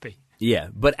still happy. Yeah,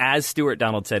 but as Stuart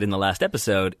Donald said in the last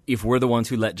episode, if we're the ones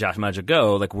who let Josh Maja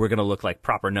go, we're going to look like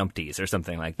proper numpties or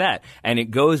something like that. And it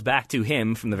goes back to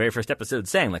him from the very first episode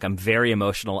saying, I'm very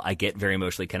emotional, I get very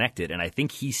emotionally connected. And I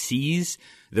think he sees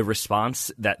the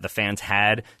response that the fans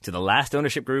had to the last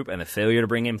ownership group and the failure to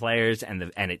bring in players, and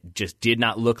it just did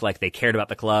not look like they cared about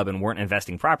the club and weren't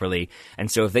investing properly.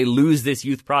 And so if they lose this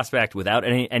youth prospect without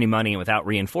any money and without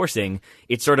reinforcing,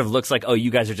 it sort of looks like, oh, you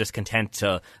guys are just content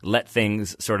to let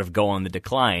things sort of go on the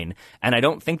decline. And I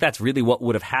don't think that's really what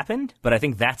would have happened, but I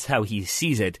think that's how he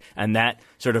sees it, and that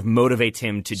sort of motivates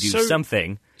him to do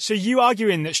something. So you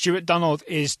arguing that Stuart Donald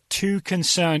is too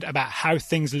concerned about how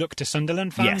things look to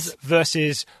Sunderland fans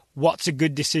versus what's a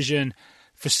good decision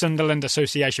for Sunderland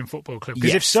Association Football Club?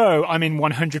 Because if so, I'm in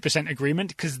 100% agreement,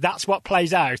 because that's what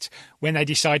plays out when they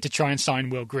decide to try and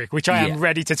sign Will Grigg, which I am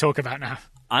ready to talk about now.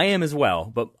 I am as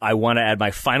well, but I want to add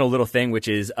my final little thing, which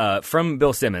is from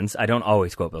Bill Simmons. I don't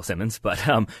always quote Bill Simmons, but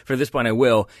for this point I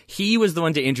will. He was the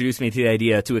one to introduce me to the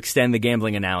idea, to extend the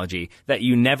gambling analogy, that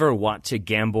you never want to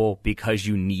gamble because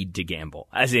you need to gamble.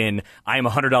 As in, I am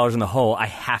 $100 in the hole, I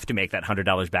have to make that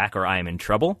 $100 back or I am in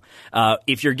trouble.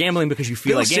 If you're gambling because you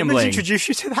feel Bill like gambling... Simmons introduced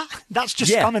you to that? That's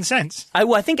just common sense.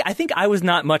 I think I was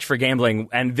not much for gambling,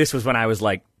 and this was when I was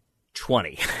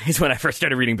 20 is when I first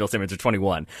started reading Bill Simmons, or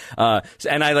 21.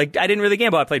 And I didn't really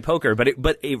gamble. I played poker, but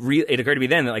it occurred to me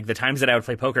then that the times that I would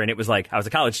play poker, and it was I was a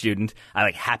college student,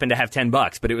 I happened to have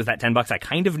 $10, but it was that $10 I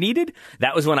kind of needed.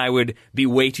 That was when I would be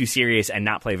way too serious and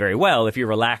not play very well. If you're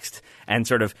relaxed and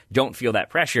sort of don't feel that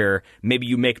pressure, maybe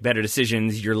you make better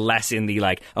decisions. You're less in the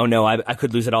oh no, I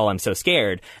could lose it all, I'm so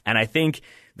scared. And I think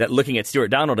that looking at Stuart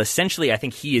Donald, essentially, I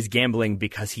think he is gambling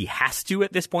because he has to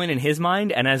at this point in his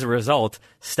mind, and as a result,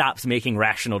 stops making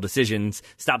rational decisions,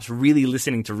 stops really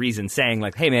listening to reason, saying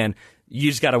hey man, you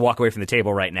just got to walk away from the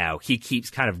table right now. He keeps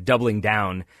kind of doubling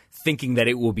down, thinking that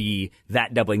it will be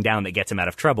that doubling down that gets him out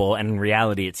of trouble, and in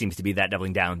reality, it seems to be that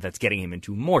doubling down that's getting him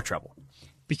into more trouble.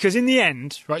 Because in the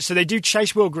end, right, so they do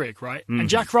chase Will Grigg, right? Mm-hmm. And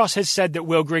Jack Ross has said that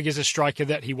Will Grigg is a striker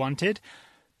that he wanted.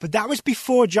 But that was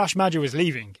before Josh Maja was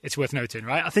leaving, it's worth noting,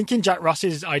 right? I think in Jack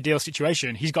Ross's ideal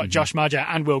situation, he's got Josh Maja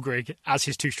and Will Grigg as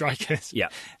his two strikers. Yeah.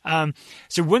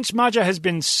 So once Maja has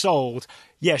been sold,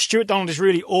 Stuart Donald is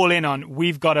really all in on,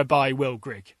 we've got to buy Will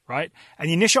Grigg, right? And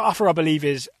the initial offer, I believe,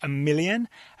 is $1 million.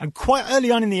 And quite early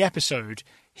on in the episode,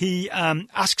 he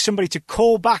asks somebody to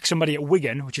call back somebody at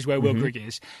Wigan, which is where Will Grigg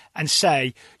is, and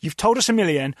say, you've told us $1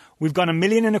 million, we've got $1.25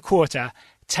 million,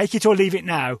 take it or leave it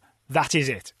now, that is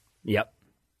it. Yep.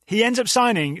 They end up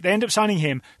signing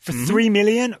him for $3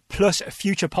 million plus a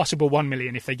future possible $1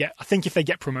 million if they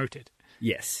get promoted.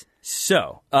 Yes.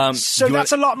 So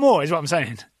that's a lot more, is what I'm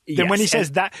saying. Than when he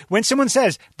says that. When someone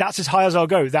says that's as high as I'll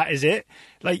go, that is it.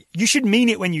 You should mean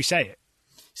it when you say it.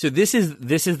 So this is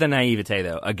the naivete,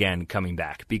 though, again, coming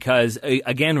back. Because,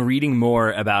 again, reading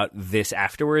more about this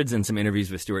afterwards and some interviews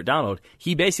with Stuart Donald,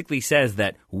 he basically says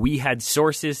that we had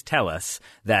sources tell us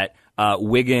that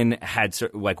Wigan had,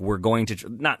 were going to,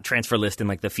 not transfer list in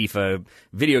the FIFA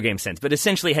video game sense, but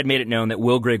essentially had made it known that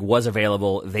Will Grigg was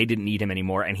available, they didn't need him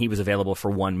anymore, and he was available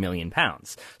for £1 million.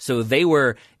 So they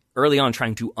were early on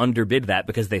trying to underbid that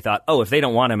because they thought, if they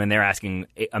don't want him and they're asking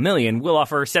 $1 million, we'll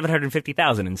offer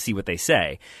 $750,000 and see what they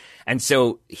say. And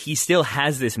so he still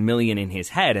has this million in his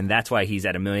head, and that's why he's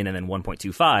at $1 million and then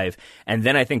 1.25. And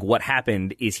then I think what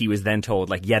happened is he was then told,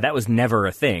 like, yeah, that was never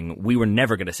a thing. We were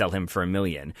never going to sell him for $1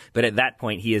 million. But at that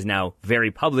point, he is now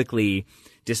very publicly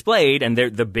displayed, and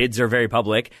the bids are very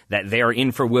public, that they are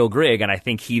in for Will Grigg, and I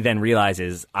think he then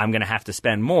realizes, I'm going to have to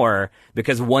spend more,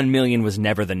 because 1 million was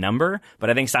never the number, but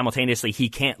I think simultaneously he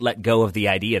can't let go of the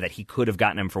idea that he could have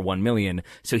gotten him for 1 million,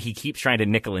 so he keeps trying to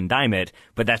nickel and dime it,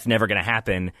 but that's never going to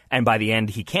happen, and by the end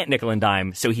he can't nickel and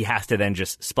dime, so he has to then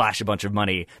just splash a bunch of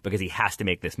money, because he has to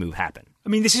make this move happen. I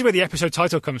mean, this is where the episode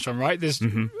title comes from, right? There's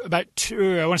about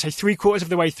I want to say 3/4 of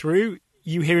the way through,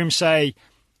 you hear him say,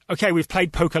 okay, we've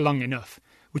played poker long enough.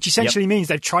 Which essentially means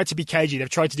they've tried to be cagey, they've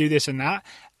tried to do this and that,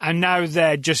 and now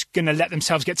they're just going to let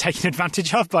themselves get taken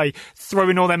advantage of by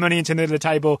throwing all their money into the middle of the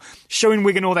table, showing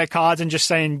Wigan all their cards and just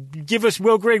saying, give us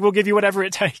Will Grigg, we'll give you whatever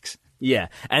it takes. Yeah,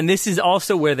 and this is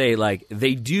also where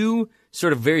they do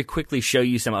sort of very quickly show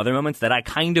you some other moments that I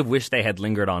kind of wish they had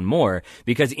lingered on more,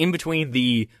 because in between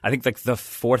I think like the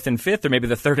 4th and 5th, or maybe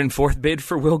the 3rd and 4th bid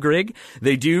for Will Grigg,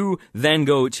 they do then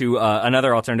go to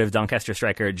another alternative Doncaster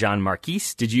striker, John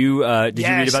Marquise. Did you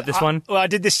read about this one? Well, I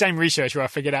did this same research where I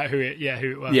figured out who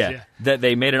it was. Yeah. That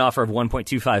they made an offer of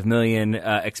 1.25 million,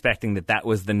 expecting that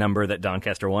was the number that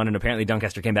Doncaster won, and apparently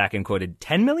Doncaster came back and quoted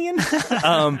 10 million.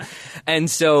 And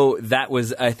so that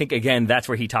was, I think, again, that's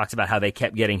where he talks about how they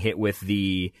kept getting hit with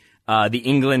the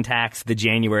England tax, the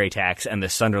January tax, and the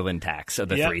Sunderland tax are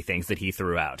the three things that he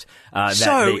threw out.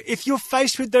 If you're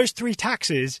faced with those 3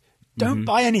 taxes, don't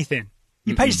buy anything.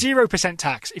 You pay 0%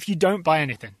 tax if you don't buy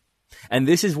anything. And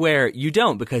this is where you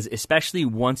don't, because especially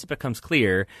once it becomes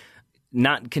clear,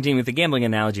 not continuing with the gambling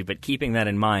analogy, but keeping that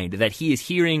in mind, that he is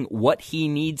hearing what he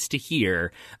needs to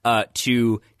hear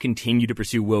to continue to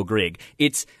pursue Will Grigg.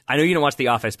 I know you don't watch The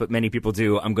Office, but many people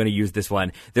do. I'm going to use this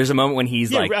one. There's a moment when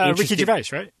he's Ricky Gervais,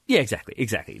 right? Yeah,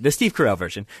 exactly. The Steve Carell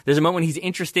version. There's a moment when he's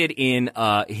interested in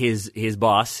his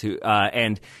boss,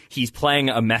 and he's playing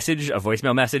a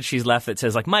voicemail message she's left that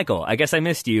says, like, Michael, I guess I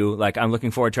missed you. Like, I'm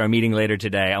looking forward to our meeting later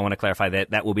today. I want to clarify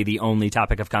that will be the only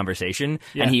topic of conversation.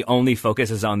 Yeah. And he only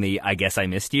focuses on the I guess I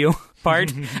missed you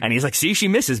part. And he's like, see, she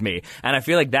misses me. And I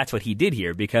feel like that's what he did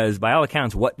here, because by all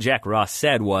accounts, what Jack Ross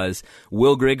said was,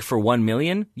 Will Grigg for 1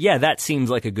 million? Yeah, that seems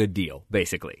like a good deal,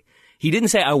 basically. He didn't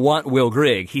say, I want Will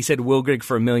Grigg. He said, Will Grigg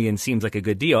for $1 million seems like a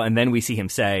good deal. And then we see him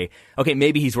say, okay,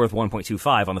 maybe he's worth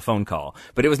 1.25 on the phone call.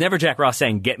 But it was never Jack Ross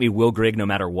saying, get me Will Grigg no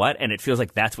matter what. And it feels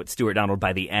like that's what Stuart Donald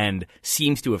by the end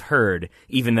seems to have heard,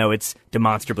 even though it's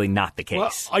demonstrably not the case.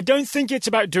 Well, I don't think it's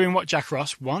about doing what Jack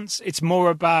Ross wants. It's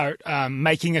more about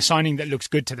making a signing that looks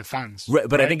good to the fans. Right,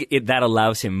 but I think that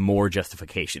allows him more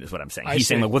justification is what I'm saying. He's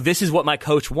saying, like, well, this is what my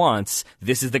coach wants.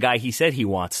 This is the guy he said he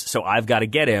wants. So I've got to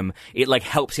get him. It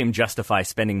helps him justify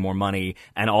spending more money,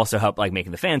 and also help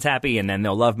making the fans happy, and then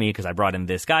they'll love me because I brought in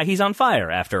this guy. He's on fire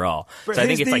after all. But so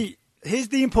I think here's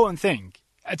the important thing.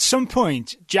 At some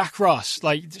point, Jack Ross,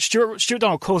 Stuart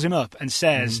Donald calls him up and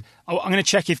says, oh, I'm going to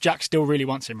check if Jack still really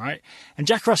wants him, right? And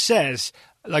Jack Ross says,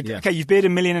 okay, you've bid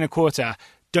 $1.25 million.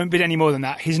 Don't bid any more than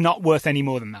that. He's not worth any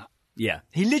more than that. Yeah.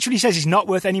 He literally says he's not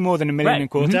worth any more than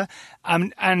 $1.25 million.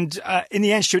 And in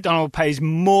the end, Stuart Donald pays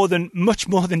much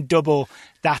more than double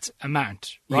that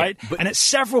amount, right? Yeah, and at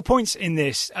several points in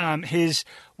this, Richard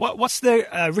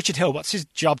Hill, what's his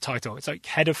job title? It's like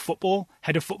head of football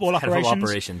operations. Head of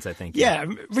operations, I think. Yeah,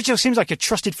 Richard Hill seems like a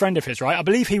trusted friend of his, right? I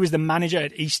believe he was the manager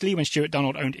at Eastleigh when Stuart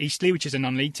Donald owned Eastleigh, which is a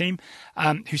non-league team,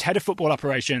 who's head of football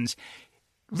operations.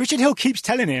 Richard Hill keeps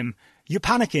telling him, you're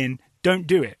panicking, don't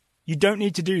do it. You don't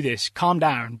need to do this. Calm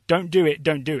down. Don't do it.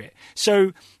 Don't do it.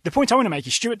 So the point I want to make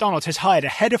is Stuart Donald has hired a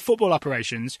head of football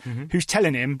operations who's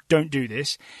telling him, don't do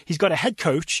this. He's got a head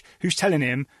coach who's telling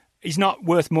him he's not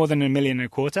worth more than $1.25 million.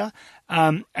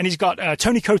 And he's got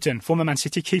Tony Coton, former Man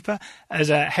City keeper, as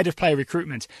a head of player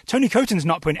recruitment. Tony Coton's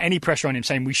not putting any pressure on him,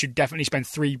 saying we should definitely spend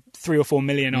three or 4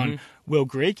 million on Will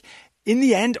Grigg. In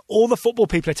the end, all the football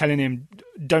people are telling him,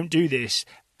 don't do this.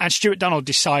 And Stuart Donald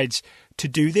decides to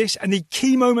do this. And the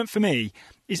key moment for me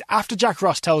is after Jack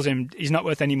Ross tells him he's not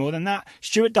worth any more than that,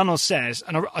 Stuart Donald says,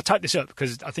 and I typed this up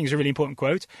because I think it's a really important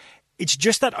quote, it's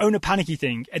just that owner panicky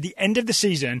thing at the end of the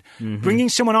season, bringing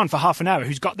someone on for half an hour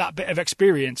who's got that bit of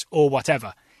experience or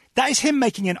whatever. That is him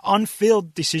making an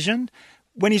on-field decision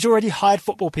when he's already hired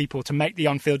football people to make the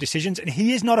on-field decisions. And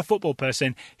he is not a football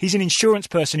person. He's an insurance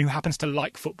person who happens to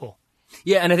like football.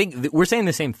 Yeah, and I think we're saying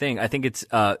the same thing. I think it's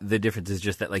the difference is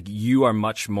just that you are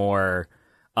much more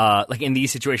like in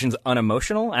these situations,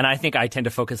 unemotional. And I think I tend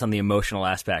to focus on the emotional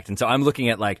aspect. And so I'm looking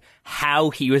at like how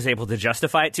he was able to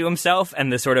justify it to himself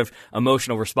and the sort of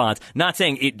emotional response. Not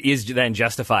saying it is then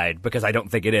justified, because I don't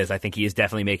think it is. I think he is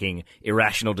definitely making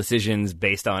irrational decisions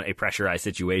based on a pressurized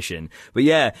situation. But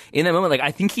yeah, in that moment, like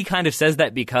I think he kind of says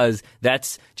that because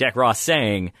that's Jack Ross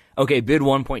saying, okay, bid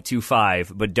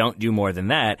 1.25, but don't do more than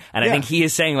that. And I think he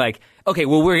is saying like, okay,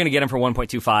 well, we're going to get him for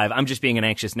 1.25. I'm just being an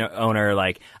anxious owner.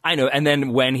 Like, I know. And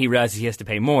then when he realizes he has to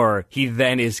pay more, he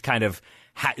then is kind of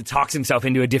talks himself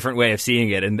into a different way of seeing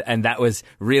it. And that was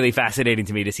really fascinating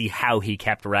to me to see how he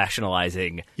kept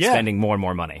rationalizing spending more and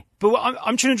more money. But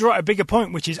I'm trying to draw out a bigger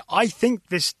point, which is I think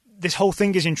this whole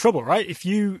thing is in trouble, right? If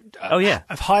you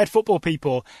have hired football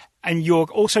people and you're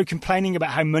also complaining about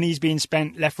how money is being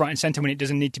spent left, right, and centre when it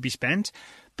doesn't need to be spent,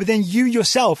 but then you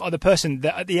yourself are the person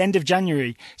that at the end of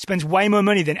January spends way more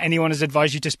money than anyone has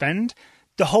advised you to spend,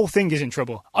 the whole thing is in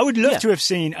trouble. I would love to have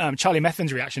seen Charlie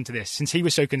Methven's reaction to this, since he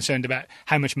was so concerned about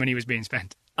how much money was being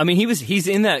spent. I mean, he's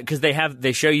in that because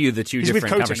they show you the two different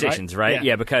conversations, right?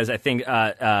 Yeah, because I think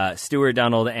Stuart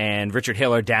Donald and Richard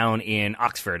Hill are down in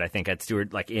Oxford. I think at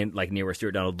Stuart, near where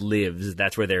Stuart Donald lives.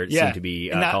 That's where they seem to be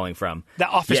calling from. That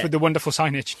office with the wonderful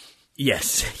signage.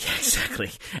 Yes, yeah,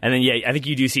 exactly. And then I think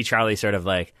you do see Charlie sort of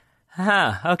like,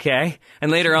 okay.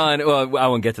 And later on, well, I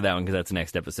won't get to that one because that's the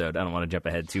next episode. I don't want to jump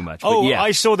ahead too much. But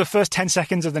I saw the first 10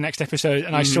 seconds of the next episode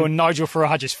and I saw Nigel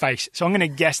Farage's face. So I'm going to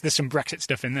guess there's some Brexit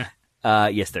stuff in there.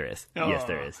 Yes, there is. Oh. Yes,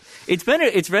 there is. It's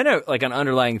been like an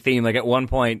underlying theme. Like at one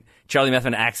point, Charlie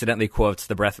Methven accidentally quotes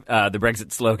the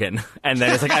Brexit slogan, and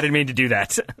then it's like, I didn't mean to do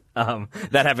that.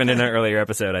 That happened in an earlier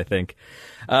episode, I think.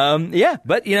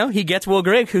 But he gets Will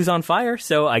Grigg, who's on fire,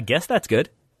 so I guess that's good.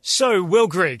 So, Will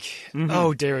Grigg.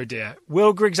 Oh dear.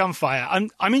 Will Grigg's on fire.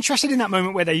 I'm interested in that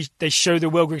moment where they show the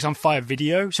Will Grigg's on fire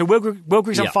video. So Will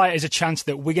Grigg's on fire is a chant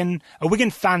that a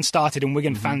Wigan fan started and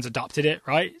Wigan fans adopted it,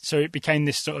 right? So it became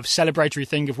this sort of celebratory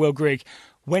thing of Will Grigg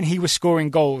when he was scoring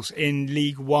goals in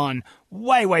League One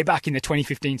way back in the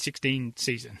 2015-16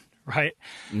 season, right?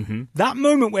 Mm-hmm. That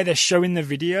moment where they're showing the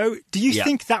video, do you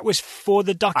think that was for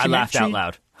the documentary? I laughed out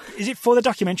loud. Is it for the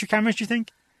documentary cameras, do you think?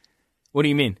 What do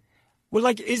you mean?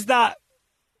 Well, is that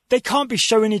they can't be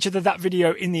showing each other that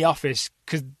video in the office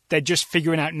because they're just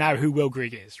figuring out now who Will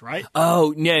Grigg is, right?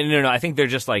 Oh, no. I think they're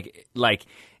just like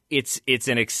it's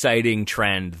an exciting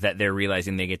trend that they're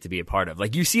realizing they get to be a part of.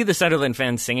 Like you see the Sunderland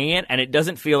fans singing it, and it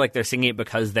doesn't feel like they're singing it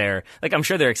because they're like, I'm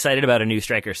sure they're excited about a new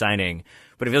striker signing,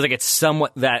 but it feels like it's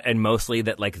somewhat that and mostly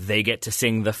that like they get to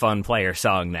sing the fun player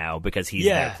song now because he's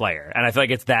their player. And I feel like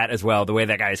it's that as well, the way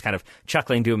that guy is kind of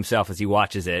chuckling to himself as he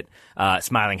watches it,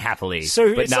 smiling happily,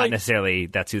 but not necessarily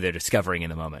that's who they're discovering in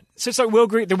the moment. So it's like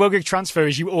the Will Grigg transfer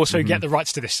is you also get the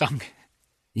rights to this song.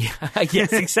 Yeah,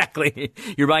 yes, exactly.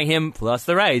 You're buying him plus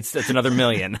the rights. That's another $1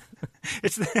 million.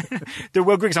 It's the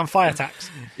Will Grigg's on fire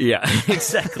tax. Yeah,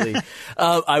 exactly.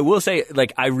 I will say,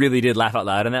 I really did laugh out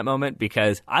loud in that moment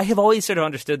because I have always sort of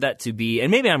understood that to be, and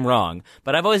maybe I'm wrong,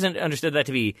 but I've always understood that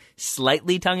to be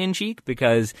slightly tongue-in-cheek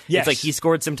because it's like he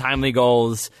scored some timely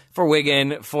goals for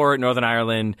Wigan, for Northern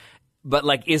Ireland, but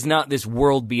is not this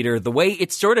world beater the way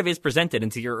it sort of is presented.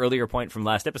 And to your earlier point from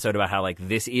last episode about how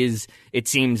it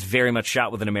seems very much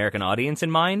shot with an American audience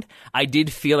in mind. I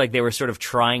did feel like they were sort of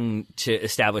trying to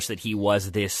establish that he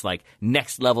was this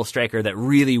next level striker that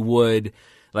really would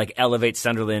elevate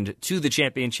Sunderland to the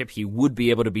championship. He would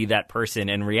be able to be that person.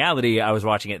 In reality, I was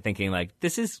watching it thinking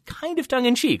this is kind of tongue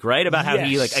in cheek, right? About how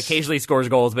he occasionally scores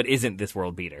goals, but isn't this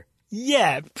world beater.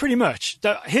 Yeah, pretty much.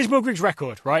 Here's Will Grigg's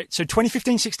record, right? So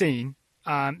 2015-16,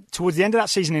 towards the end of that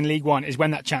season in League One is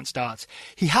when that chant starts.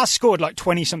 He has scored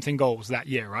 20-something goals that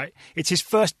year, right? It's his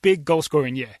first big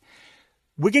goal-scoring year.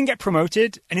 Wigan get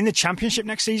promoted, and in the Championship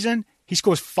next season, he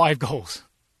scores 5 goals.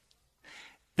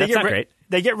 That's not great.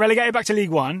 They get relegated back to League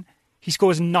One. He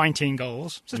scores 19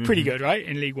 goals. So it's pretty good, right,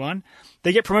 in League One.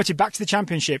 They get promoted back to the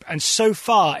Championship, and so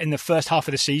far in the first half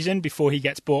of the season, before he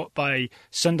gets bought by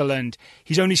Sunderland,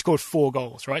 he's only scored 4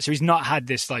 goals, right? So he's not had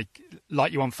this,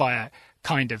 light you on fire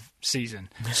kind of season.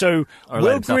 So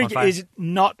Will Grigg is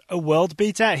not a world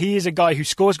beater. He is a guy who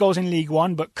scores goals in League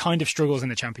One, but kind of struggles in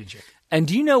the Championship. And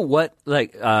do you know what,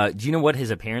 what his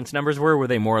appearance numbers were? Were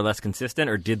they more or less consistent,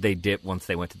 or did they dip once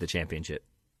they went to the Championship?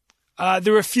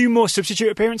 There were a few more substitute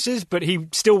appearances, but he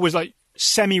still was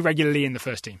semi-regularly in the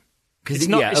first team. It's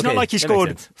not like he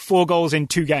scored 4 goals in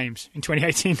 2 games in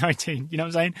 2018-19. You know what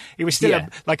I'm saying? It was still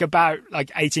about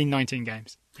 18-19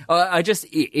 games.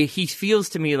 He feels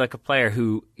to me like a player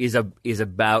who is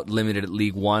about limited at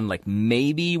League One,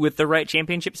 maybe with the right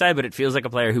championship side, but it feels like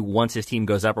a player who once his team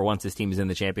goes up or once his team is in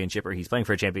the championship or he's playing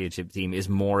for a championship team is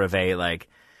more of a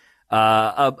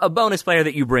a bonus player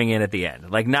that you bring in at the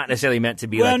end, like not necessarily meant to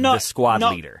be the squad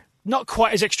leader. Not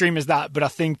quite as extreme as that, but I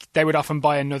think they would often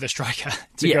buy another striker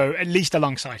to go at least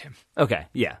alongside him. Okay,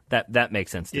 yeah, that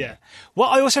makes sense to me. Well,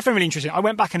 I also found really interesting. I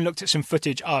went back and looked at some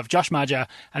footage of Josh Maja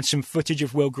and some footage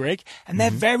of Will Grigg, and they're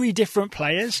very different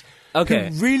players. Okay.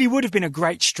 Who really would have been a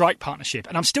great strike partnership.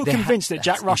 And I'm still convinced that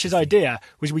Jack Ross's idea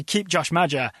was we keep Josh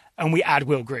Maja and we add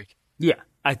Will Grigg. Yeah.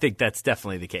 I think that's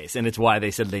definitely the case, and it's why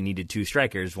they said they needed two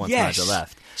strikers once Maja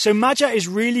left. So Maja is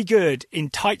really good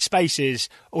in tight spaces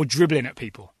or dribbling at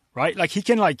people, right? Like he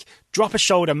can drop a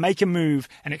shoulder, make a move,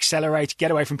 and accelerate,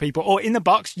 get away from people. Or in the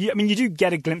box, you do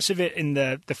get a glimpse of it in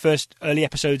the first early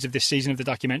episodes of this season of the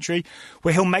documentary,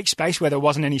 where he'll make space where there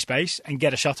wasn't any space and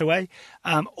get a shot away.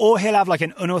 Or he'll have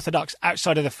an unorthodox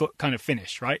outside of the foot kind of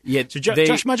finish, right? Yeah, so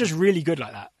Josh Maja's really good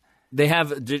like that. They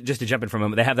have, just to jump in for a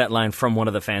moment, they have that line from one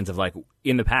of the fans of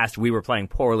in the past we were playing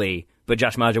poorly, but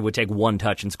Josh Maja would take one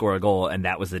touch and score a goal, and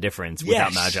that was the difference.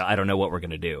 Without Maja, I don't know what we're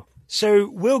going to do. So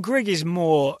Will Grigg is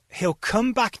more, he'll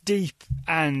come back deep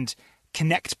and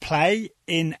connect play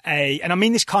in and I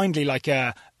mean this kindly, like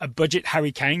a budget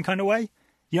Harry Kane kind of way.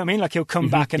 You know what I mean? He'll come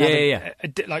back and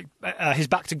have his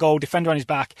back to goal, defender on his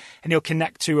back, and he'll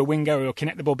connect to a winger or he'll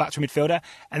connect the ball back to a midfielder,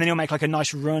 and then he'll make a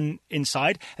nice run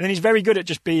inside. And then he's very good at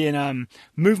just being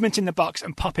movement in the box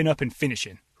and popping up and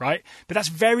finishing, right? But that's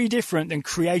very different than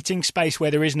creating space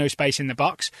where there is no space in the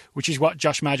box, which is what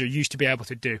Josh Maja used to be able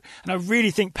to do. And I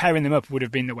really think pairing them up would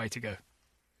have been the way to go.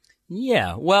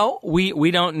 Yeah, well,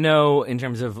 we don't know in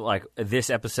terms of this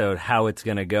episode how it's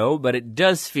going to go, but it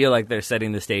does feel like they're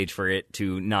setting the stage for it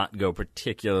to not go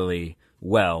particularly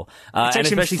well. It takes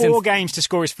him 4 games to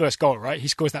score his first goal, right? He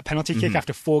scores that penalty kick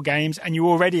after 4 games, and you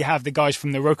already have the guys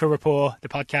from the Roco Report, the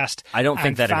podcast. I don't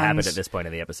think that had happened at this point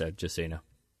in the episode, just so you know.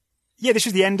 Yeah, this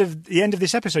was the end of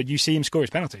this episode. You see him score his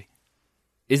penalty.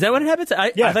 Is that what it happens?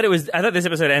 I thought this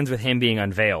episode ends with him being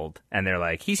unveiled, and they're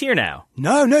like, he's here now.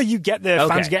 No, you get the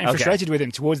fans getting frustrated with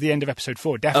him towards the end of episode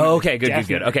 4. Definitely. Oh, okay, good.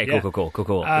 Okay,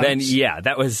 cool. Then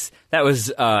that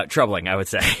was troubling, I would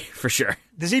say, for sure.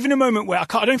 There's even a moment where I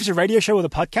don't know if it's a radio show or the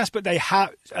podcast, but they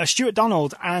have Stuart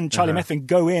Donald and Charlie Methven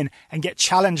go in and get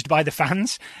challenged by the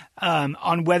fans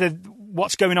on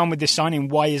what's going on with this signing.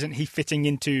 Why isn't he fitting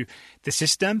into the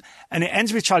system? And it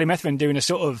ends with Charlie Methven doing a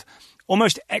sort of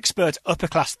almost expert upper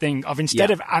class thing of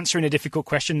instead of answering a difficult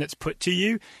question that's put to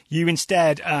you, you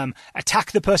instead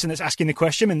attack the person that's asking the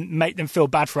question and make them feel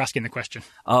bad for asking the question.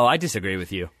 Oh, I disagree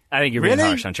with you. I think you're being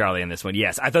harsh on Charlie in this one.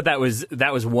 Yes, I thought that was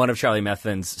one of Charlie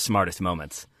Methven's smartest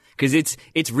moments. Because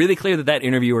it's really clear that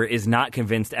interviewer is not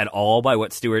convinced at all by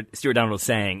what Stuart Donald is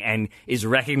saying, and is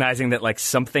recognizing that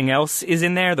something else is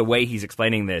in there, the way he's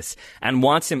explaining this, and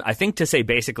wants him, I think, to say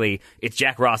basically it's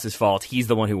Jack Ross's fault, he's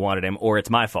the one who wanted him, or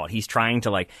it's my fault. He's trying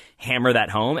to hammer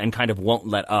that home and kind of won't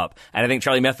let up. And I think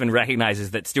Charlie Methven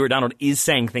recognizes that Stuart Donald is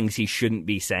saying things he shouldn't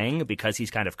be saying because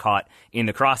he's kind of caught in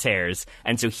the crosshairs,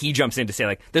 and so he jumps in to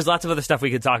say there's lots of other stuff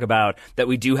we could talk about that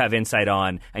we do have insight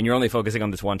on, and you're only focusing on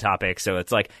this one topic, so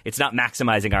it's not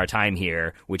maximizing our time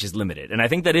here, which is limited. And I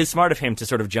think that is smart of him to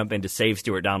sort of jump in to save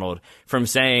Stuart Donald from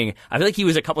saying, I feel like he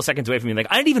was a couple seconds away from being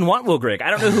I didn't even want Will Grigg.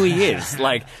 I don't know who he is.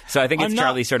 So I think it's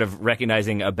Charlie sort of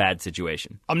recognizing a bad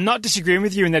situation. I'm not disagreeing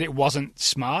with you in that it wasn't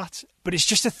smart, but it's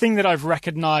just a thing that I've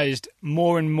recognized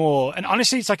more and more. And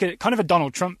honestly, it's like a kind of a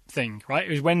Donald Trump thing, right?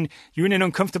 It was when you're in an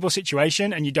uncomfortable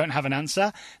situation and you don't have an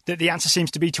answer, that the answer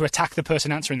seems to be to attack the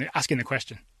person asking the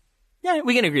question. Yeah,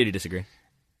 we can agree to disagree.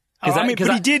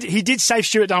 But he did save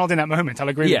Stuart Donald in that moment. I'll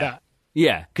agree with that.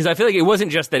 Yeah, because I feel like it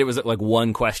wasn't just that it was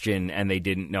one question and they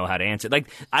didn't know how to answer.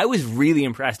 I was really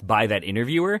impressed by that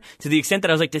interviewer to the extent that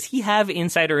I was does he have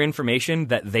insider information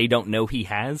that they don't know he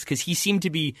has? Because he seemed to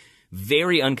be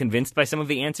very unconvinced by some of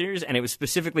the answers, and it was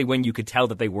specifically when you could tell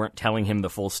that they weren't telling him the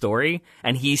full story,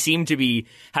 and he seemed to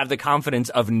have the confidence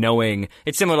of knowing.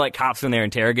 It's similar like cops when they're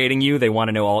interrogating you, they want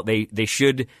to know they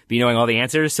should be knowing all the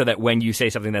answers so that when you say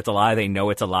something that's a lie, they know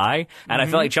it's a lie. And I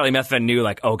felt like Charlie Methven knew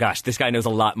oh gosh, this guy knows a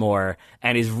lot more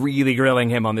and is really grilling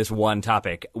him on this one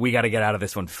topic. We got to get out of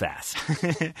this one fast.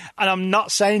 And I'm not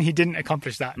saying he didn't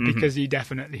accomplish that, because he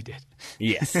definitely did.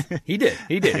 Yes, he did.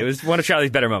 It was one of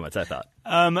Charlie's better moments, I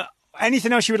thought.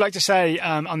 Anything else you would like to say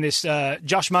on this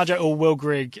Josh Maja or Will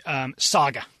Grigg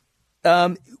saga?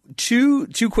 Two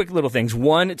quick little things.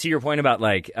 One, to your point about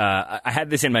I had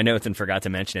this in my notes and forgot to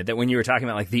mention it, that when you were talking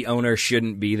about the owner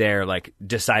shouldn't be there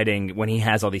deciding when he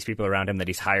has all these people around him that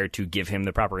he's hired to give him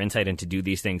the proper insight and to do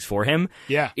these things for him.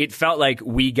 Yeah. It felt like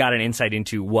we got an insight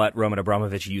into what Roman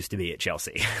Abramovich used to be at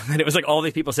Chelsea. And it was all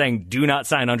these people saying, do not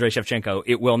sign Andrei Shevchenko,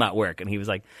 it will not work. And he was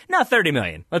no, 30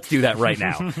 million. Let's do that right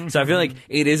now. So I feel like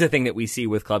it is a thing that we see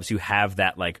with clubs who have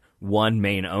that one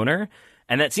main owner.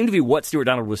 And that seemed to be what Stuart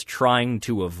Donald was trying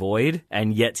to avoid,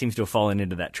 and yet seems to have fallen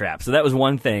into that trap. So that was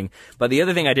one thing. But the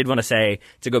other thing I did want to say,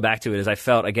 to go back to it, is I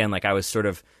felt, again, like I was sort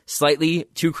of slightly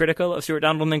too critical of Stuart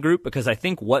Donald and the group, because I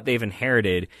think what they've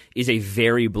inherited is a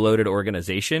very bloated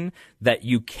organization that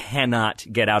you cannot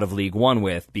get out of League One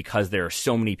with, because there are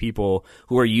so many people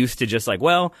who are used to just like,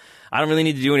 well, I don't really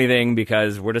need to do anything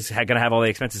because we're just going to have all the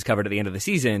expenses covered at the end of the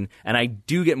season. And I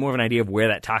do get more of an idea of where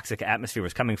that toxic atmosphere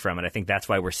was coming from. And I think that's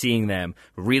why we're seeing them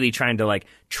really trying to like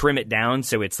trim it down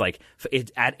so it's like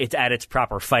it's at its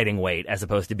proper fighting weight, as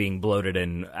opposed to being bloated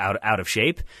and out of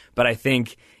shape. But I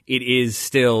think it is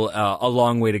still a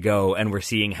long way to go, and we're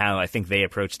seeing how I think they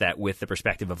approach that with the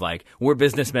perspective of like, we're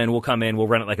businessmen, we'll come in, we'll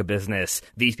run it like a business.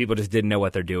 These people just didn't know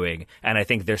what they're doing. And I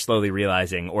think they're slowly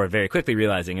realizing, or very quickly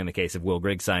realizing in the case of Will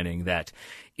Grigg signing, that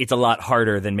it's a lot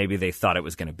harder than maybe they thought it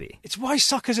was going to be. It's why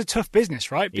soccer's a tough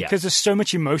business, right? Because there's so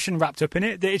much emotion wrapped up in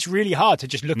it that it's really hard to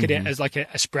just look at it as like a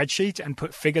spreadsheet and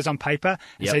put figures on paper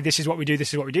and say, this is what we do,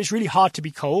 this is what we do. It's really hard to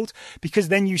be cold, because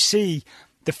then you see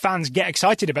the fans get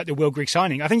excited about the Will Grigg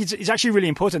signing. I think it's actually really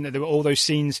important that there were all those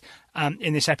scenes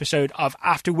in this episode of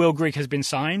after Will Grigg has been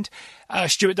signed,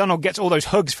 Stuart Donald gets all those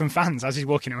hugs from fans as he's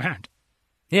walking around.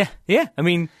 Yeah. I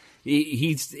mean,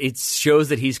 it shows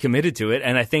that he's committed to it,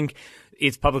 and I think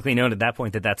it's publicly known at that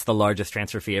point that that's the largest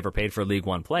transfer fee ever paid for a League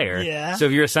One player. Yeah. So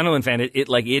if you're a Sunderland fan,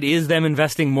 it is them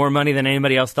investing more money than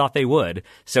anybody else thought they would.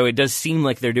 So it does seem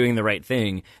like they're doing the right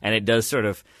thing, and it does sort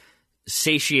of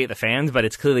satiate the fans, but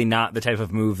it's clearly not the type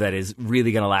of move that is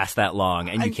really going to last that long.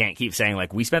 And you can't keep saying,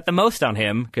 like, we spent the most on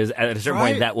him, because at a certain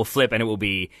point that will flip and it will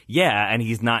be, and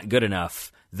he's not good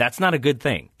enough. That's not a good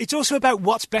thing. It's also about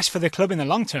what's best for the club in the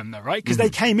long term, though, right? Because they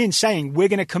came in saying, we're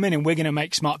going to come in and we're going to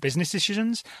make smart business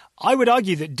decisions. I would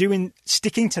argue that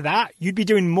sticking to that, you'd be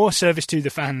doing more service to the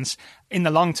fans in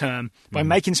the long term by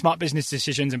making smart business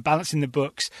decisions and balancing the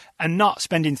books, and not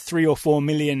spending £3 or £4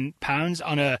 million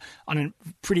on a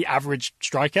pretty average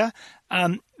striker,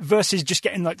 versus just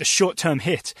getting like the short-term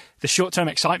hit, the short-term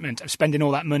excitement of spending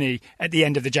all that money at the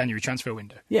end of the January transfer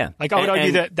window. Yeah. Like, I would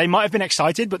argue that they might have been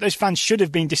excited, but those fans should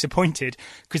have been disappointed,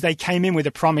 because they came in with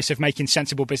a promise of making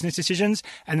sensible business decisions,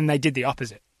 and then they did the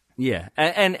opposite. Yeah.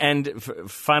 And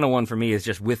final one for me is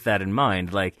just with that in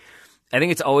mind, like, I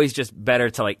think it's always just better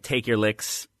to like take your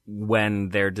licks when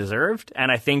they're deserved. And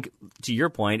I think, to your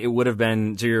point,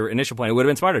 to your initial point, it would have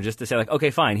been smarter just to say, like, okay,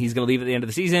 fine, he's going to leave at the end of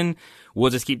the season. We'll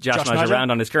just keep Josh Maja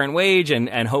around on his current wage, and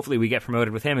hopefully we get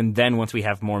promoted with him. And then once we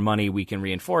have more money, we can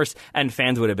reinforce. And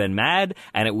fans would have been mad,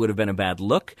 and it would have been a bad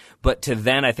look. But to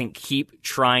then, I think, keep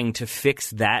trying to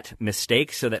fix that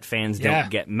mistake so that fans don't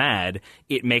get mad,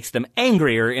 it makes them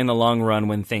angrier in the long run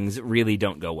when things really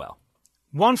don't go well.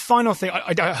 One final thing,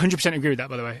 I 100% agree with that,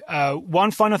 by the way.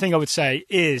 One final thing I would say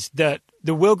is that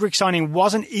the Will Grigg signing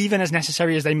wasn't even as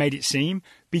necessary as they made it seem,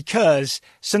 because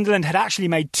Sunderland had actually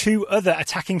made two other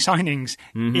attacking signings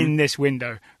in this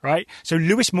window, right? So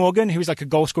Lewis Morgan, who was like a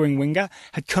goal-scoring winger,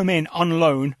 had come in on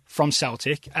loan from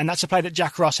Celtic, and that's a player that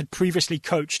Jack Ross had previously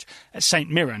coached at St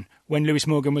Mirren when Lewis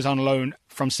Morgan was on loan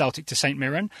from Celtic to St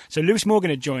Mirren. So Lewis Morgan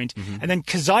had joined, and then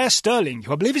Keziah Sterling,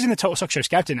 who I believe is in the Total Soccer Show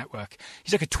Scouting Network.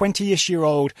 He's like a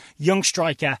 20-ish-year-old young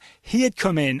striker. He had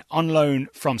come in on loan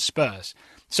from Spurs.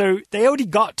 So they already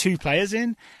got two players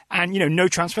in, and, no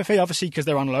transfer fee, obviously, because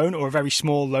they're on loan, or a very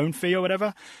small loan fee or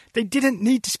whatever. They didn't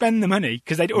need to spend the money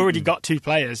because they'd already got two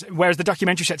players, whereas the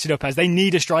documentary sets it up as they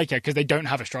need a striker because they don't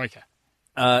have a striker.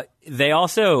 They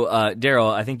also,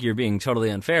 Daryl, I think you're being totally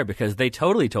unfair, because they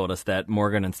totally told us that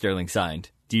Morgan and Sterling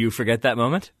signed. Do you forget that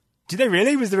moment? Did they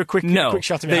really? Was there a quick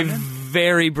shot of it?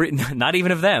 Very brief, not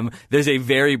even of them. There's a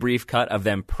very brief cut of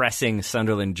them pressing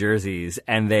Sunderland jerseys,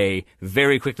 and they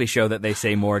very quickly show that they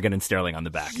say Morgan and Sterling on the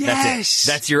back. Yes! That's it.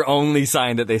 That's your only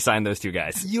sign that they signed those two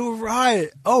guys. You're right.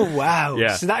 Oh, wow.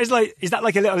 Yeah. So is that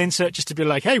like a little insert just to be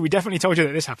like, hey, we definitely told you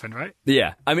that this happened, right?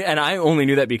 Yeah. I mean, and I only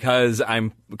knew that because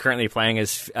I'm currently playing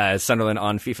as Sunderland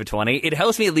on FIFA 20. It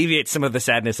helps me alleviate some of the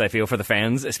sadness I feel for the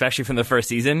fans, especially from the first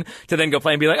season, to then go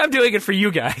play and be like, I'm doing it for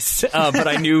you guys. But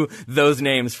I knew those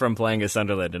names from playing as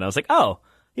Sunderland, and I was like, oh,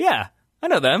 yeah, I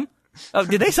know them. Oh,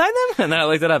 did they sign them? And then I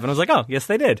looked it up, and I was like, oh, yes,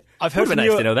 they did. It would have been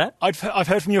nice to know that. I've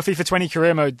heard from your FIFA 20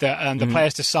 career mode that the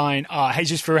players to sign are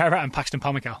Jesus Ferreira and Paxton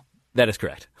Pomykal. That is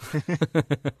correct.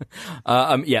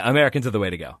 Yeah, Americans are the way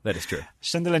to go. That is true.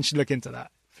 Sunderland should look into that,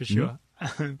 for sure.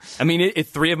 I mean,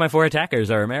 three of my four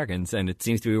attackers are Americans, and it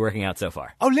seems to be working out so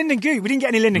far. Oh, Lyndon Gooch. We didn't get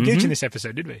any Lyndon Gooch in this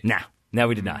episode, did we? No,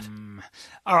 we did not.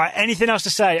 All right, anything else to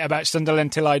say about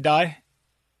Sunderland till I die?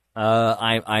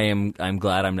 I'm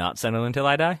glad I'm not Sunderland till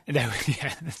I die. No,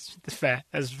 yeah, that's fair.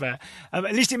 That's fair.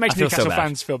 At least it makes I feel Newcastle so bad.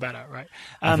 fans feel better, right?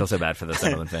 I feel so bad for the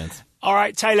Sunderland fans. All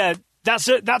right, Taylor. That's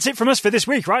it from us for this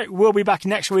week, right? We'll be back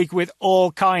next week with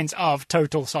all kinds of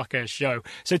Total Soccer show.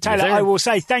 So, Taylor, Yes, sir. I will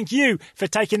say thank you for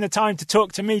taking the time to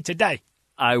talk to me today.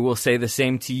 I will say the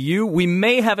same to you. We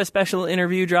may have a special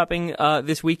interview dropping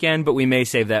this weekend, but we may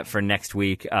save that for next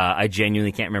week. I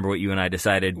genuinely can't remember what you and I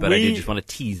decided, but I did just want to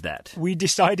tease that. We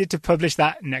decided to publish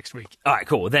that next week. All right,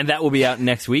 cool. Then that will be out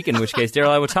next week, in which case, Daryl,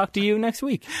 I will talk to you next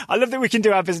week. I love that we can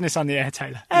do our business on the air,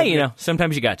 Taylor. Hey,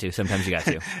 sometimes you got to. Sometimes you got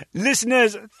to.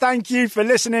 Listeners, thank you for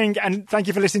listening, and thank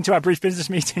you for listening to our brief business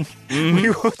meeting.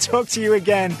 We will talk to you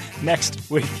again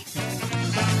next week.